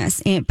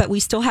business, but we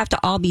still have to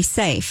all be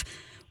safe.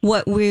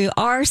 What we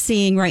are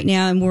seeing right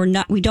now, and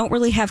we don't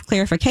really have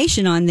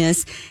clarification on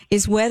this,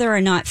 is whether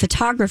or not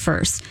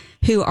photographers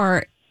who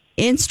are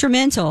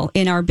instrumental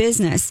in our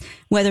business,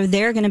 whether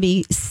they're going to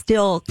be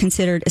still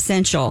considered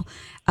essential.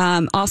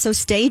 Also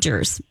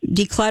stagers,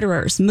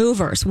 declutterers,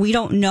 movers. We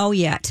don't know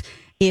yet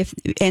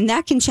and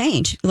that can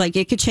change. Like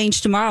it could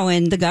change tomorrow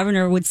and the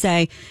governor would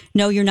say,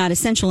 no, you're not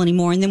essential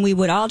anymore. And then we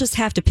would all just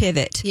have to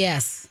pivot.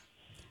 Yes.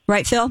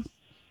 Right, Phil?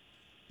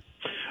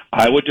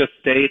 I would just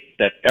state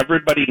that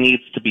everybody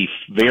needs to be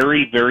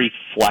very, very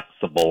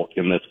flexible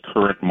in this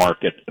current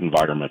market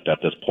environment at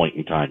this point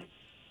in time.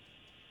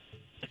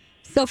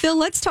 So, Phil,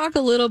 let's talk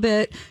a little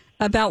bit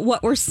about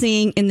what we're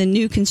seeing in the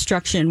new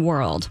construction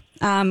world.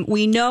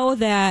 We know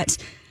that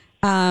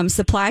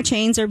supply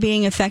chains are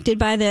being affected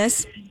by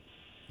this,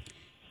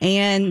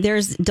 and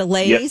there's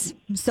delays.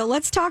 Yep. So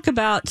let's talk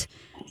about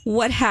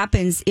what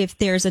happens if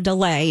there's a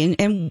delay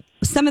and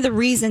some of the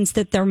reasons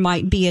that there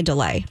might be a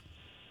delay.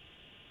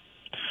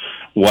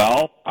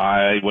 Well,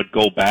 I would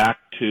go back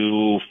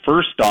to,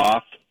 first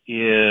off,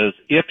 is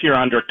if you're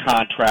under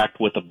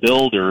contract with a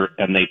builder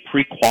and they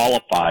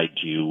pre-qualified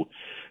you,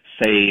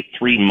 say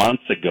 3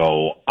 months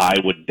ago, I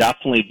would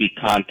definitely be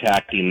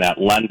contacting that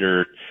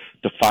lender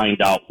to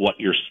find out what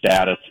your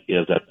status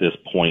is at this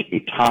point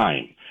in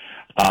time.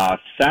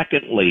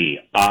 Secondly,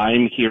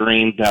 I'm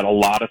hearing that a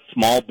lot of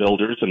small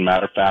builders, and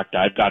matter of fact,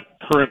 I've got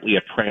currently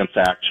a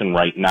transaction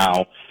right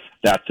now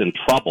that's in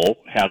trouble,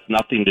 has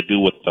nothing to do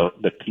with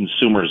the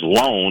consumer's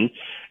loan.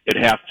 It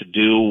has to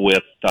do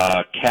with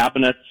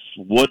cabinets,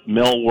 wood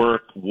millwork,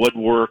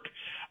 woodwork,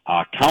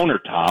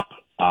 countertop.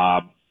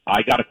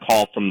 I got a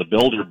call from the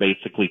builder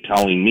basically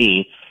telling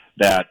me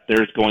that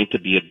there's going to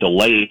be a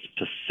delay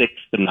to 6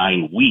 to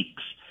 9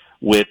 weeks,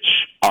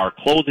 which our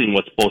closing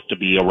was supposed to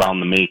be around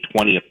the May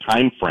 20th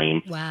time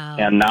frame. Wow.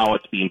 And now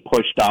it's being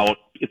pushed out.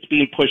 It's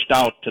being pushed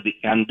out to the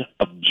end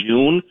of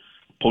June,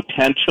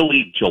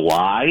 potentially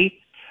July.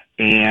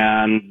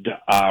 And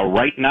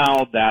right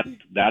now that's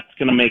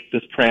going to make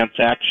this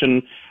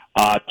transaction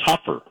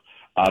tougher.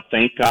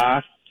 Thank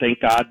God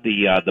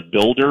the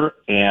builder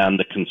and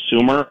the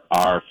consumer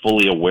are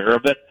fully aware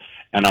of it,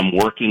 and I'm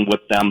working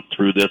with them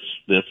through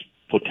this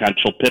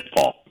potential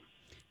pitfall.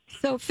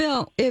 So,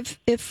 Phil, if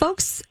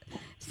folks,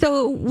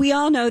 so we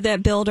all know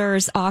that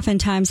builders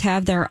oftentimes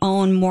have their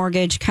own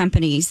mortgage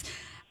companies.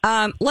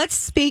 Let's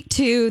speak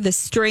to the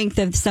strength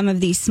of some of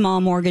these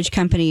small mortgage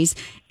companies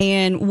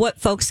and what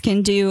folks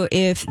can do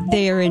if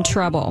they're in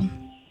trouble.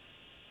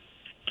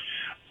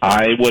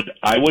 I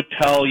would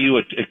tell you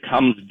it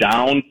comes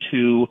down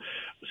to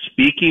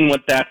speaking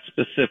with that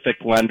specific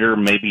lender,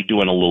 maybe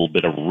doing a little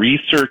bit of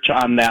research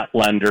on that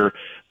lender,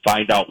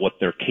 find out what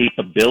their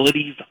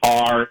capabilities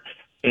are,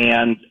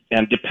 and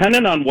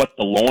depending on what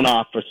the loan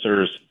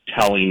officer's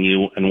telling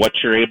you and what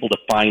you're able to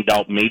find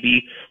out,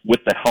 maybe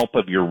with the help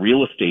of your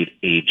real estate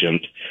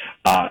agent,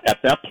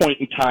 at that point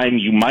in time,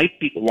 you might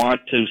want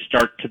to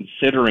start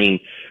considering,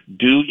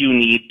 do you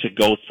need to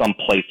go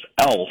someplace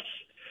else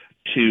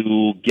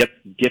to get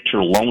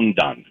your loan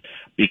done?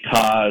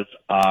 Because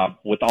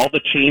with all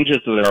the changes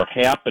that are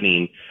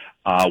happening,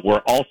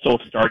 we're also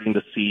starting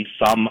to see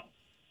some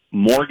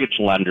mortgage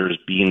lenders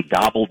being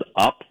gobbled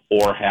up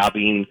or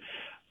having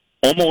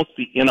almost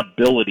the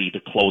inability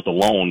to close a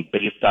loan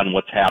based on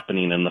what's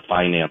happening in the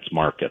finance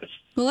markets.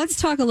 Well, let's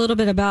talk a little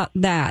bit about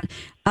that.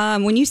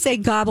 When you say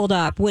gobbled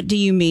up, what do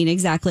you mean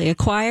exactly?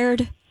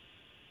 Acquired,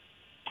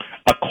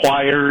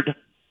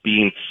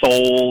 being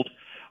sold.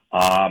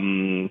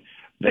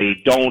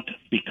 They don't,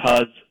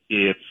 because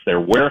it's their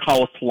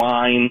warehouse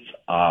lines.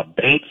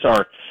 Banks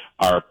are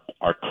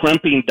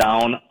crimping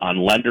down on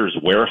lenders'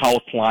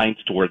 warehouse lines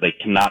to where they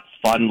cannot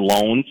fund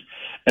loans.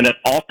 And it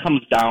all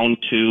comes down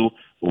to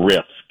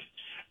risk.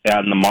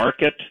 And the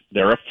market,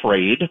 they're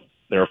afraid.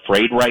 They're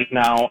afraid right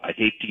now. I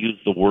hate to use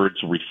the words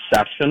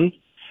recession.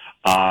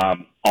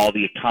 All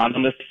the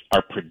economists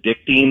are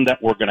predicting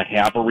that we're going to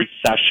have a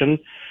recession.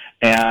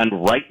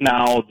 And right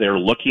now they're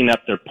looking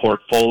at their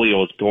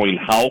portfolios going,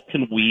 how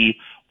can we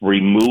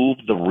remove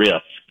the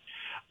risk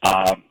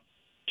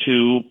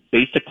to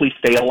basically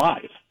stay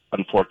alive,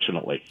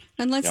 unfortunately.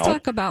 And let's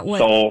talk about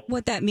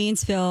what that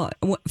means, Phil,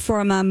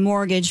 from a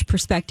mortgage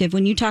perspective.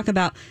 When you talk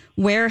about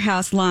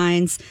warehouse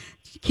lines,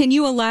 can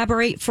you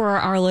elaborate for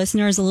our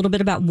listeners a little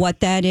bit about what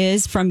that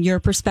is from your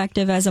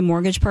perspective as a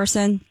mortgage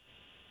person?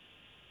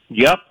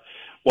 Yep.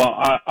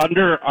 Well,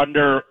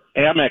 under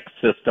Amex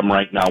system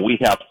right now, we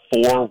have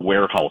 4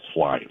 warehouse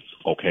lines,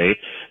 okay?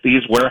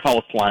 These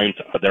warehouse lines,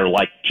 they're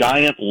like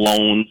giant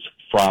loans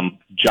from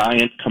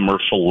giant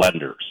commercial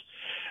lenders.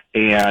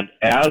 And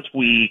as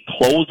we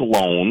close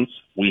loans,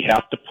 we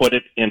have to put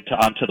it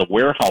onto the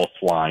warehouse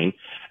line,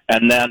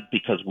 and then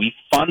because we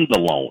fund the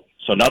loan.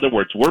 So in other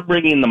words, we're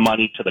bringing the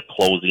money to the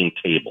closing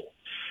table.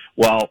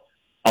 Well,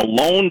 a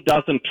loan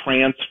doesn't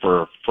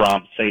transfer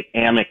from, say,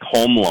 Amex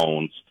Home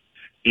Loans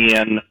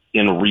in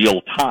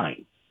real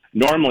time.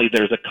 Normally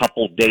there's a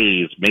couple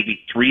days,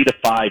 maybe 3 to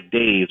 5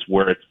 days,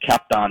 where it's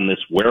kept on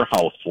this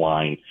warehouse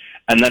line,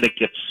 and then it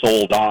gets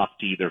sold off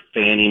to either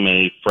Fannie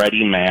Mae,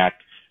 Freddie Mac,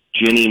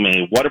 Ginnie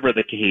Mae, whatever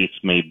the case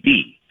may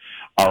be.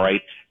 All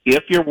right.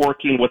 If you're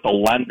working with a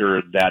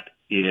lender that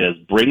is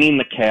bringing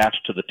the cash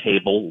to the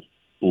table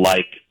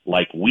like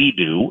we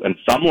do, and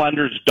some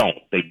lenders don't,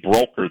 they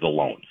broker the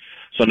loan.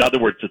 So in other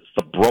words, it's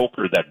the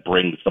broker that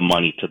brings the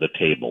money to the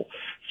table.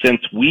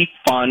 Since we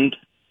fund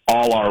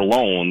all our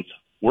loans,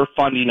 we're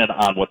funding it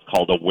on what's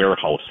called a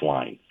warehouse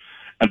line.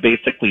 And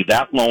basically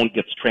that loan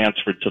gets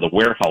transferred to the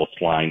warehouse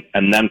line,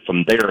 and then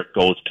from there it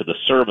goes to the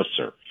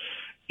servicer.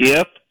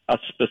 If a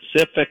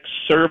specific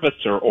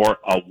servicer or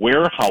a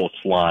warehouse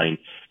line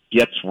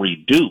gets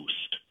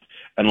reduced,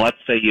 and let's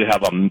say you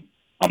have a $1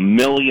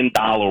 million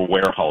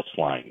warehouse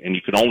line and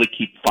you can only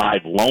keep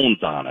 5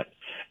 loans on it,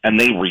 and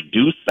they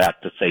reduce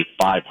that to say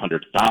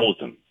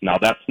 500,000. Now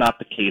that's not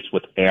the case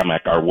with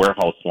Amex. Our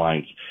warehouse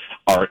lines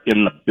are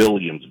in the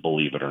billions,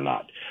 believe it or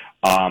not.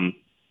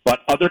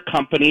 But other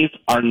companies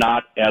are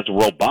not as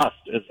robust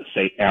as,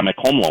 say, Amex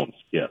Home Loans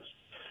is.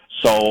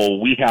 So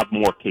we have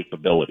more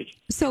capability.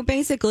 So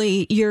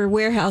basically, your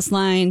warehouse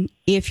line,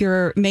 if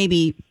you're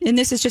maybe, and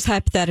this is just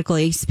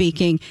hypothetically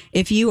speaking,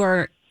 if you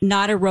are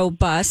not a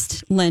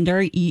robust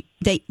lender,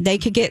 they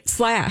could get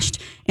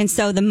slashed. And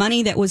so the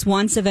money that was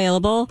once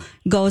available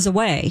goes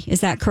away.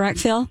 Is that correct,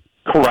 Phil?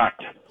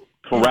 Correct.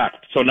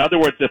 So in other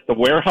words, if the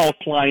warehouse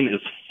line is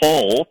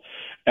full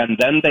and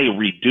then they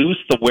reduce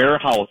the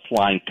warehouse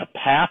line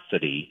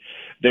capacity,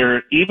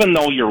 even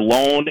though your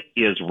loan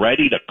is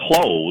ready to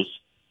close,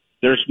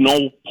 there's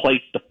no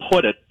place to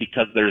put it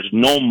because there's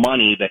no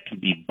money that can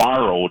be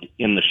borrowed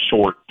in the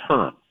short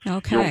term.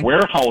 Okay. Your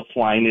warehouse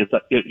line is a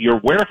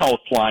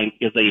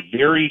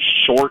very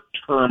short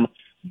term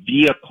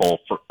vehicle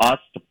for us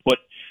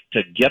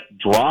to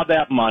draw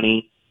that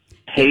money,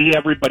 pay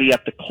everybody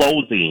at the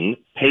closing,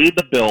 pay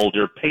the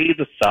builder, pay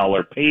the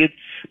seller, pay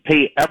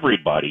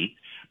everybody.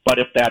 But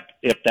if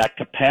that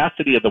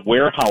capacity of the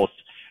warehouse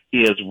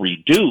is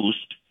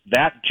reduced,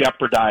 that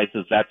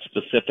jeopardizes that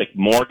specific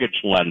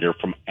mortgage lender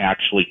from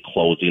actually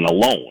closing a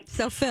loan.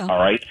 So, Phil. All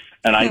right.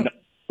 And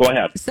go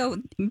ahead. So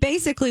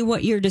basically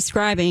what you're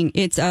describing,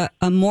 it's a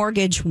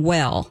mortgage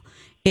well.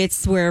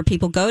 It's where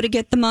people go to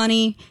get the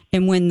money,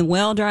 and when the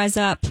well dries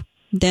up,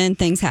 then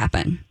things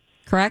happen.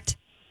 Correct?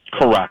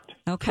 Correct.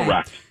 Okay.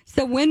 Correct.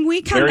 So when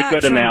we come Very back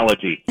good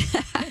analogy.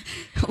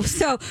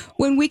 So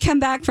when we come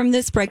back from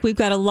this break, we've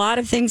got a lot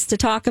of things to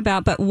talk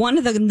about, but one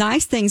of the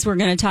nice things we're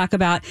going to talk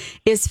about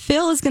is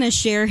Phil is going to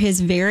share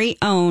his very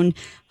own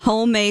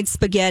homemade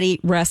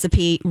spaghetti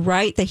recipe,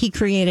 right, that he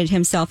created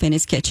himself in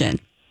his kitchen.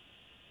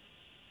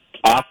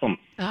 Awesome.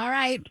 All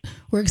right.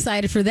 We're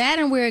excited for that,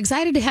 and we're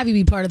excited to have you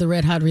be part of the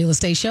Red Hot Real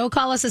Estate Show.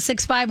 Call us at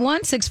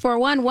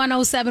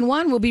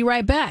 651-641-1071. We'll be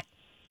right back.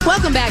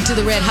 Welcome back to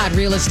the Red Hot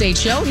Real Estate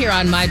Show here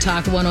on My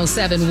Talk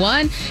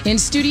 1071. In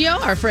studio,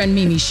 our friend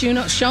Mimi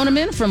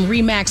Shoneman from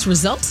RE/MAX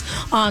Results.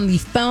 On the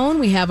phone,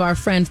 we have our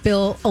friend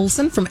Phil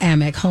Olson from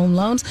Amex Home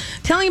Loans,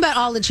 telling about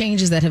all the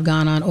changes that have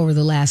gone on over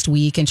the last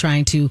week and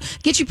trying to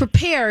get you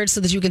prepared so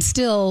that you can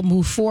still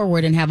move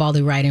forward and have all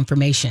the right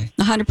information.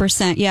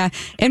 100%, yeah.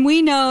 And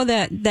we know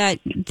that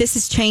this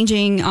is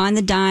changing on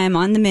the dime,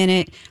 on the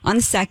minute, on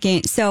the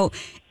second. So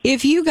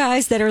if you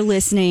guys that are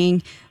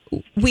listening,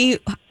 we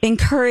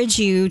encourage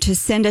you to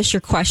send us your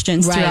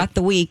questions throughout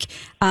the week.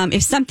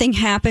 If something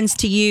happens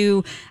to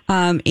you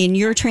in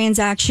your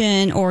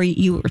transaction, or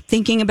you were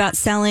thinking about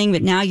selling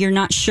but now you're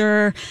not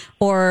sure,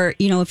 or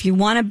if you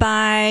want to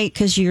buy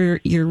because you're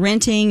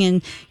renting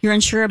and you're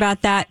unsure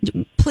about that,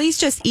 please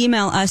just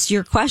email us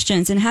your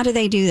questions. And how do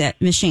they do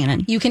that, Ms.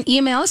 Shannon? You can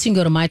email us. You can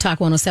go to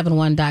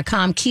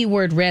mytalk1071.com,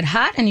 keyword Red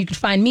Hot, and you can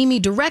find Mimi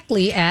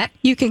directly at...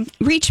 You can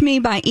reach me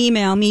by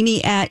email,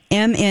 Mimi at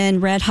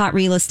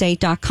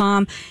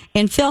mnredhotrealestate.com.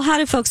 And Phil, how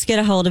do folks get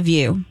a hold of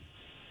you?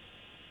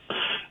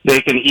 They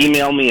can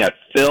email me at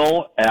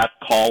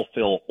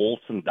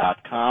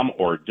phil@callphilolson.com,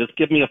 or just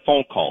give me a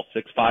phone call,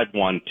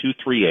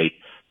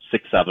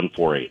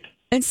 651-238-6748.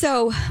 And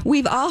so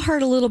we've all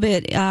heard a little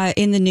bit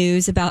in the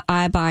news about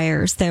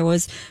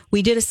iBuyers.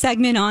 We did a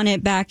segment on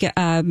it back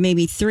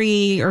maybe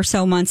 3 or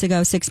so months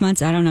ago, 6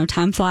 months. I don't know.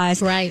 Time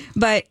flies. Right.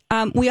 But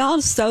we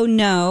also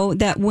know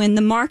that when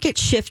the market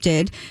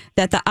shifted,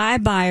 that the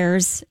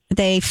iBuyers,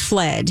 they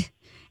fled.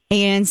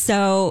 And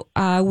so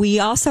we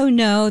also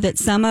know that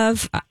some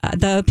of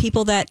the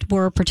people that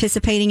were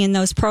participating in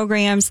those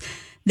programs,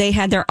 they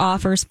had their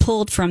offers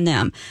pulled from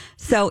them.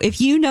 So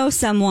if you know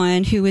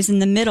someone who is in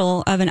the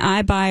middle of an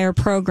iBuyer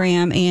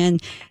program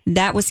and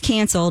that was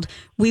canceled,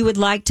 we would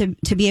like to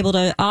be able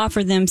to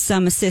offer them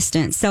some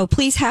assistance. So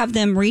please have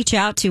them reach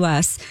out to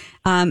us.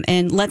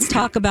 And let's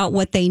talk about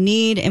what they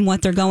need and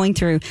what they're going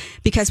through,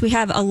 because we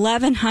have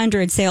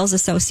 1,100 sales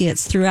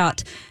associates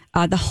throughout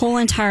the whole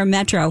entire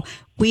metro.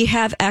 We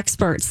have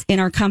experts in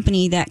our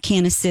company that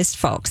can assist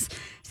folks.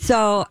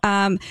 So,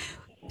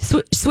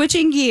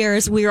 Switching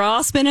gears, we're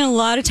all spending a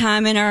lot of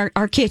time in our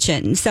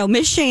kitchen. So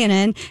Miss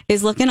Shannon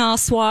is looking all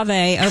suave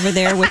over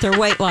there with her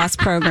weight loss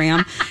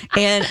program,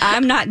 and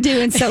I'm not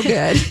doing so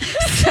good.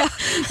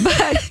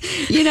 But,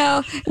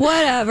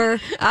 whatever.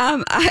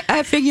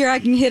 I figure I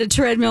can hit a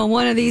treadmill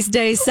one of these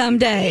days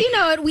someday. You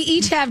know what? We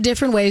each have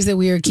different ways that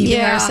we are keeping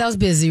ourselves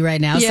busy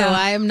right now. Yeah. So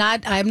I am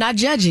not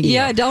judging you.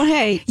 Yeah, don't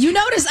hate. You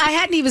notice I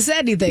hadn't even said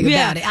anything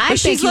about it. I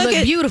think you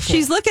look beautiful.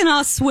 She's looking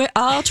all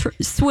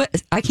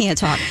I can't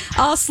talk.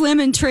 All slim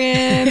and trim,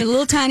 and a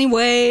little tiny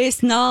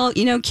waist, and all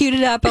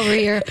cuted up over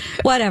here.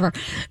 Whatever.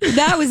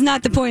 That was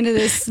not the point of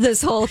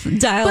this whole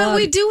dialogue. But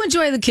we do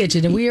enjoy the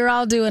kitchen, and we are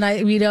all doing.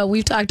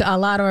 We've talked to a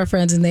lot of our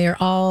friends, and they are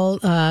all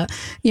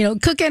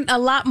cooking a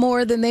lot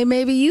more than they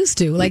maybe used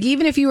to. Like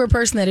even if you were a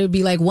person that it would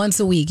be like once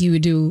a week, you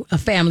would do a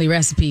family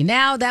recipe.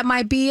 Now that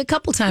might be a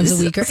couple times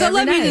a week or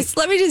every night.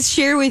 Let me just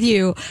share with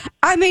you.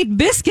 I made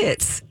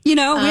biscuits. We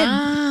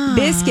had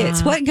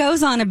biscuits. What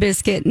goes on a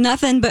biscuit?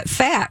 Nothing but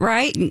fat,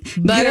 right?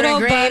 Butter Good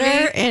old and gravy.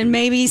 butter and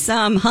maybe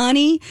some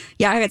honey.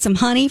 Yeah, I got some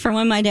honey from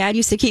when my dad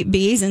used to keep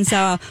bees, and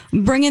so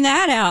bringing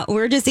that out.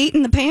 We're just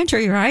eating the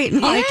pantry, right?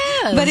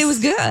 Yes. But it was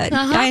good.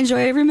 I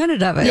enjoy every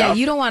minute of it. Yeah,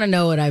 you don't want to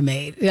know what I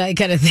made, like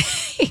kind of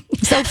thing.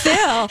 So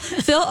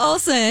Phil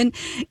Olson,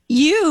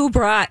 you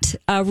brought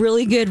a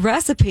really good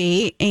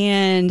recipe,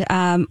 and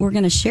we're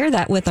going to share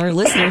that with our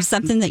listeners.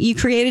 Something that you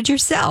created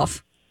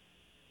yourself.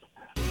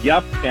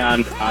 Yep,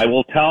 and I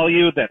will tell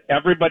you that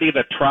everybody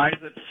that tries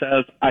it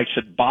says I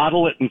should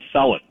bottle it and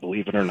sell it,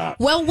 believe it or not.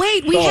 Well,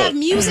 wait, we have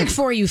music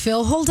for you,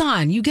 Phil. Hold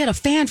on. You get a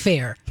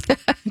fanfare.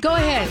 Go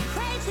ahead.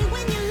 Crazy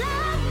when you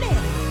love me.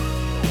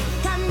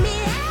 Got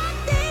me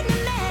acting a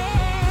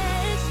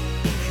mess.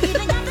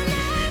 Even got the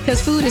nerve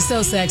Because food is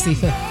so sexy,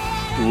 Phil.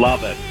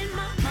 Love it. in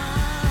my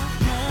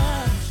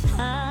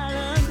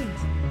mind.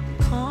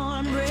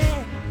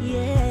 Cornbread,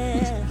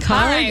 yeah.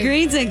 Collard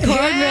greens and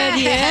cornbread,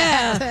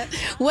 yeah.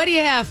 What do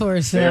you have for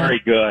us, Phil? Very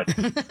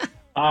good.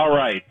 All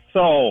right.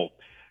 So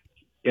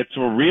it's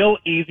a real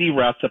easy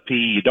recipe.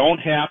 You don't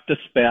have to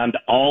spend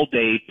all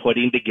day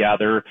putting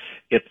together.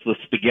 It's the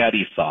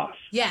spaghetti sauce.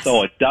 Yes.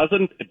 So it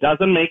doesn't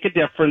make a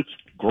difference.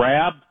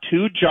 Grab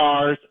 2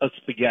 jars of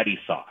spaghetti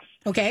sauce.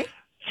 Okay.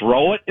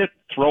 Throw it in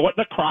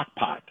a crock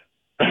pot.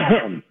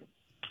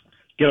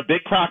 Get a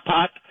big crock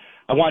pot.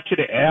 I want you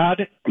to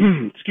add,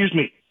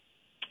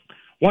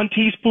 1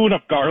 teaspoon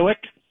of garlic,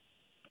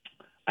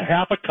 a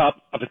half a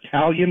cup of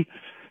Italian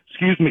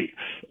seasoning,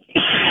 a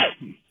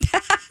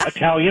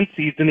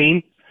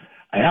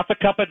half a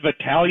cup of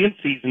Italian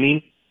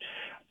seasoning,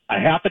 a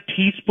half a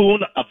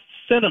teaspoon of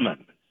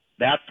cinnamon.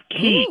 That's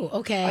key. Ooh,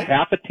 okay. A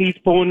half a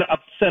teaspoon of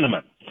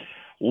cinnamon,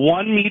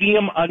 1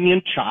 medium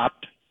onion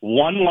chopped,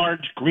 1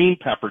 large green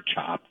pepper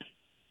chopped,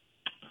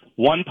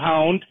 1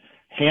 pound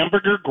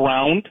hamburger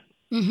ground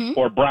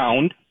or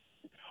browned,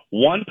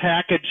 1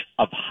 package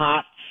of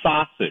hot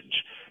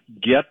sausage.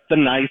 Get the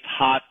nice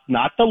hot,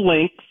 not the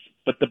links,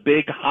 but the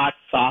big hot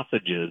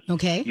sausages.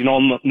 Okay.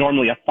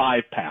 Normally a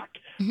 5-pack.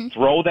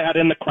 Throw that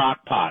in the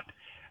crock pot.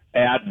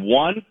 Add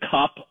 1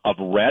 cup of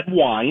red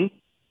wine.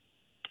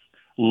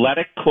 Let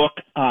it cook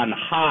on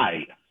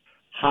high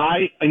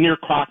in your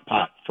crock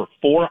pot for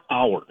 4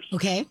 hours.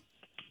 Okay.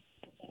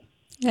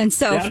 And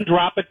so Then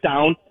drop it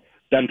down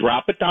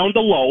to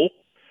low.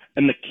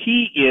 And the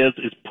key is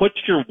put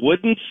your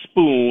wooden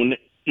spoon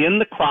in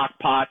the crock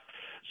pot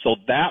so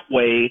that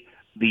way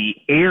the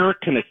air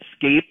can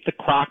escape the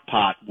crock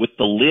pot with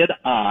the lid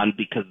on,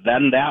 because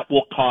then that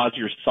will cause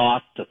your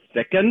sauce to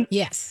thicken.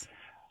 Yes.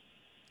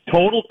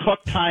 Total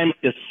cook time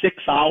is 6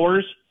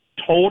 hours.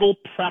 Total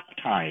prep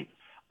time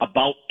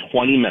about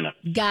 20 minutes.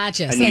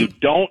 Gotcha. And So- you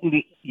don't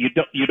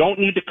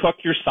need to cook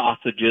your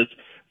sausages.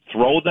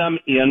 Throw them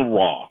in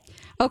raw.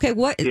 okay,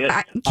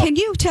 can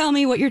you tell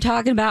me what you're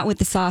talking about with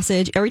the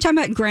sausage? Are we talking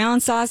about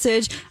ground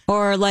sausage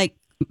or like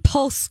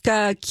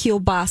Polska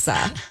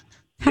kielbasa?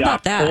 How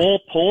about that?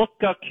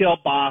 Polska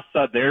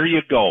kielbasa. There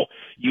you go.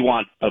 You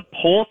want a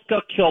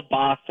Polska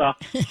kielbasa,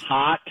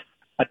 hot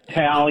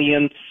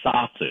Italian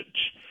sausage.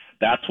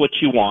 That's what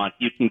you want.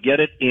 You can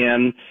get it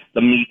in the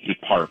meat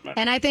department.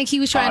 And I think he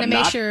was trying to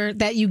make sure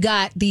that you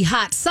got the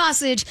hot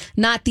sausage,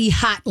 not the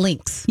hot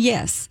links.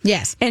 Yes.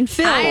 Yes. And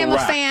Phil, I am a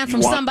Correct. fan from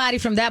You want- somebody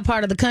from that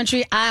part of the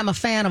country. I am a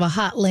fan of a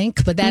hot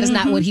link, but that is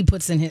not what he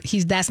puts in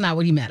his. That's not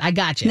what he meant. I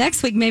got you.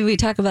 next week maybe we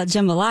talk about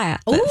jambalaya.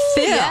 But Ooh,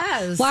 Phil,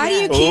 yes, why do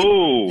you yes. keep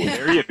Oh,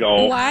 there you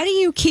go. Why do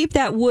you keep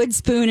that wood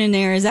spoon in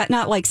there? Is that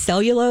not like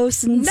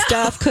cellulose and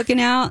stuff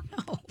cooking out?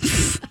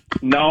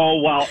 No,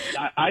 well,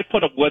 I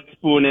put a wood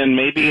spoon in.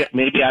 Maybe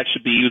I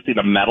should be using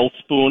a metal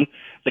spoon.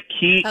 The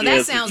key Oh, that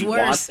is sounds you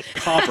worse. want the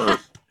cover.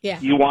 Yeah.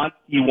 You want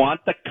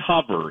the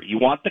cover. You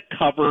want the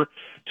cover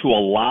to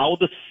allow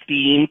the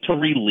steam to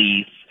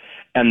release,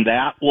 and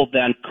that will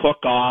then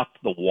cook off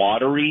the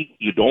watery.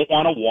 You don't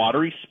want a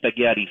watery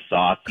spaghetti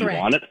sauce. Correct.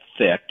 You want it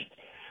thick.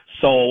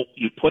 So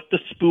you put the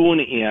spoon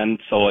in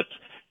so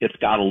it's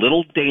got a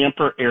little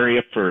damper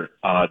area for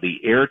the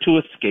air to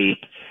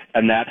escape,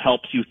 and that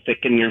helps you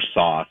thicken your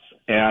sauce.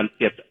 And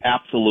it's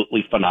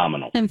absolutely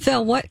phenomenal. And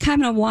Phil, what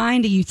kind of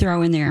wine do you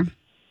throw in there?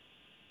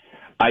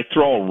 I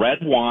throw a red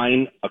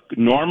wine. A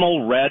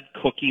normal red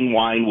cooking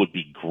wine would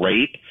be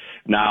great.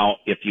 Now,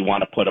 if you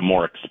want to put a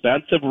more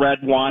expensive red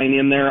wine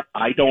in there,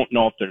 I don't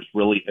know if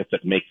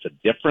it makes a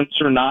difference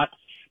or not,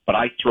 but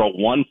I throw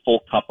 1 full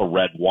cup of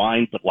red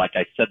wine. But like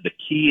I said, the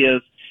key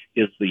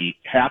is the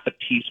half a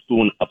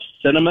teaspoon of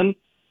cinnamon.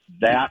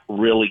 That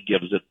really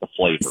gives it the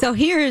flavor. So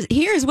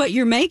here's what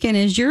you're making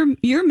is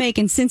you're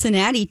making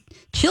Cincinnati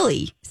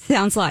chili,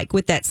 sounds like,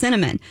 with that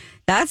cinnamon.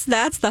 That's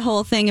the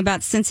whole thing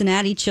about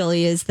Cincinnati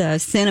chili is the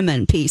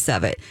cinnamon piece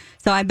of it.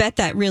 So I bet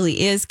that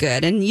really is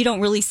good. And you don't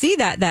really see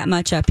that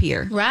much up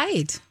here.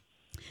 Right.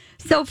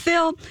 So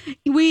Phil,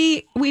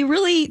 we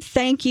really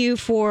thank you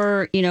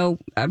for,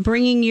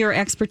 bringing your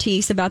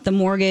expertise about the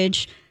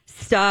mortgage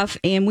stuff.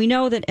 And we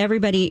know that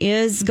everybody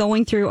is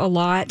going through a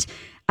lot.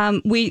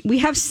 We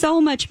have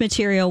so much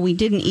material we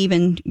didn't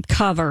even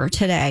cover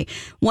today.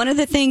 One of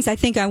the things I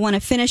think I want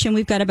to finish, and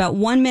we've got about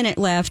 1 minute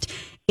left,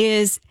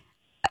 is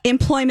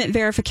employment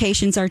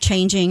verifications are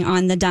changing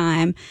on the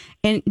dime.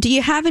 And do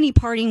you have any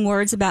parting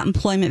words about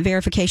employment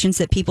verifications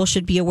that people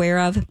should be aware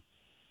of?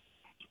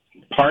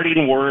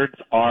 Parting words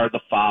are the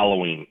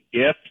following.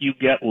 If you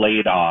get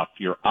laid off,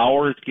 your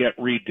hours get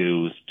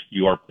reduced,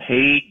 your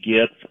pay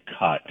gets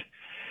cut.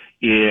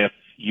 If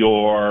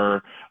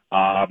your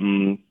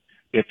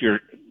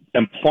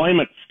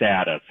employment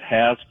status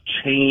has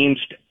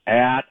changed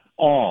at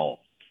all,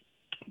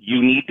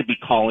 you need to be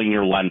calling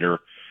your lender,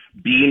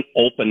 being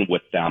open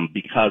with them,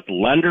 because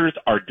lenders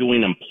are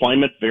doing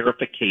employment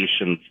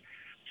verifications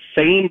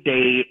same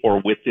day or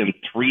within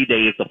 3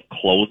 days of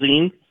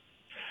closing.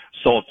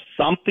 So if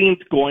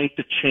something's going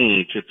to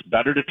change, it's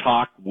better to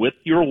talk with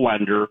your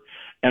lender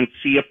and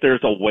see if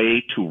there's a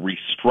way to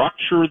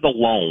restructure the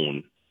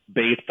loan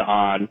based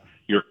on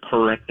your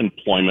current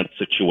employment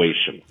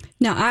situation.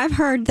 Now, I've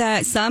heard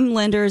that some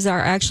lenders are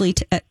actually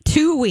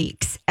 2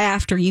 weeks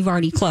after you've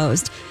already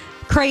closed.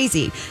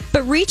 Crazy.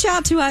 But reach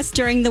out to us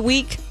during the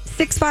week,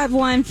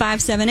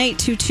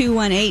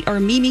 651-578-2218, or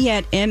Mimi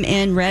at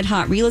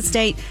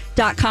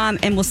mnredhotrealestate.com,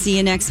 and we'll see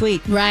you next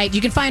week. Right.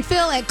 You can find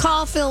Phil at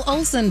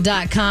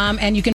callphilolson.com, and you can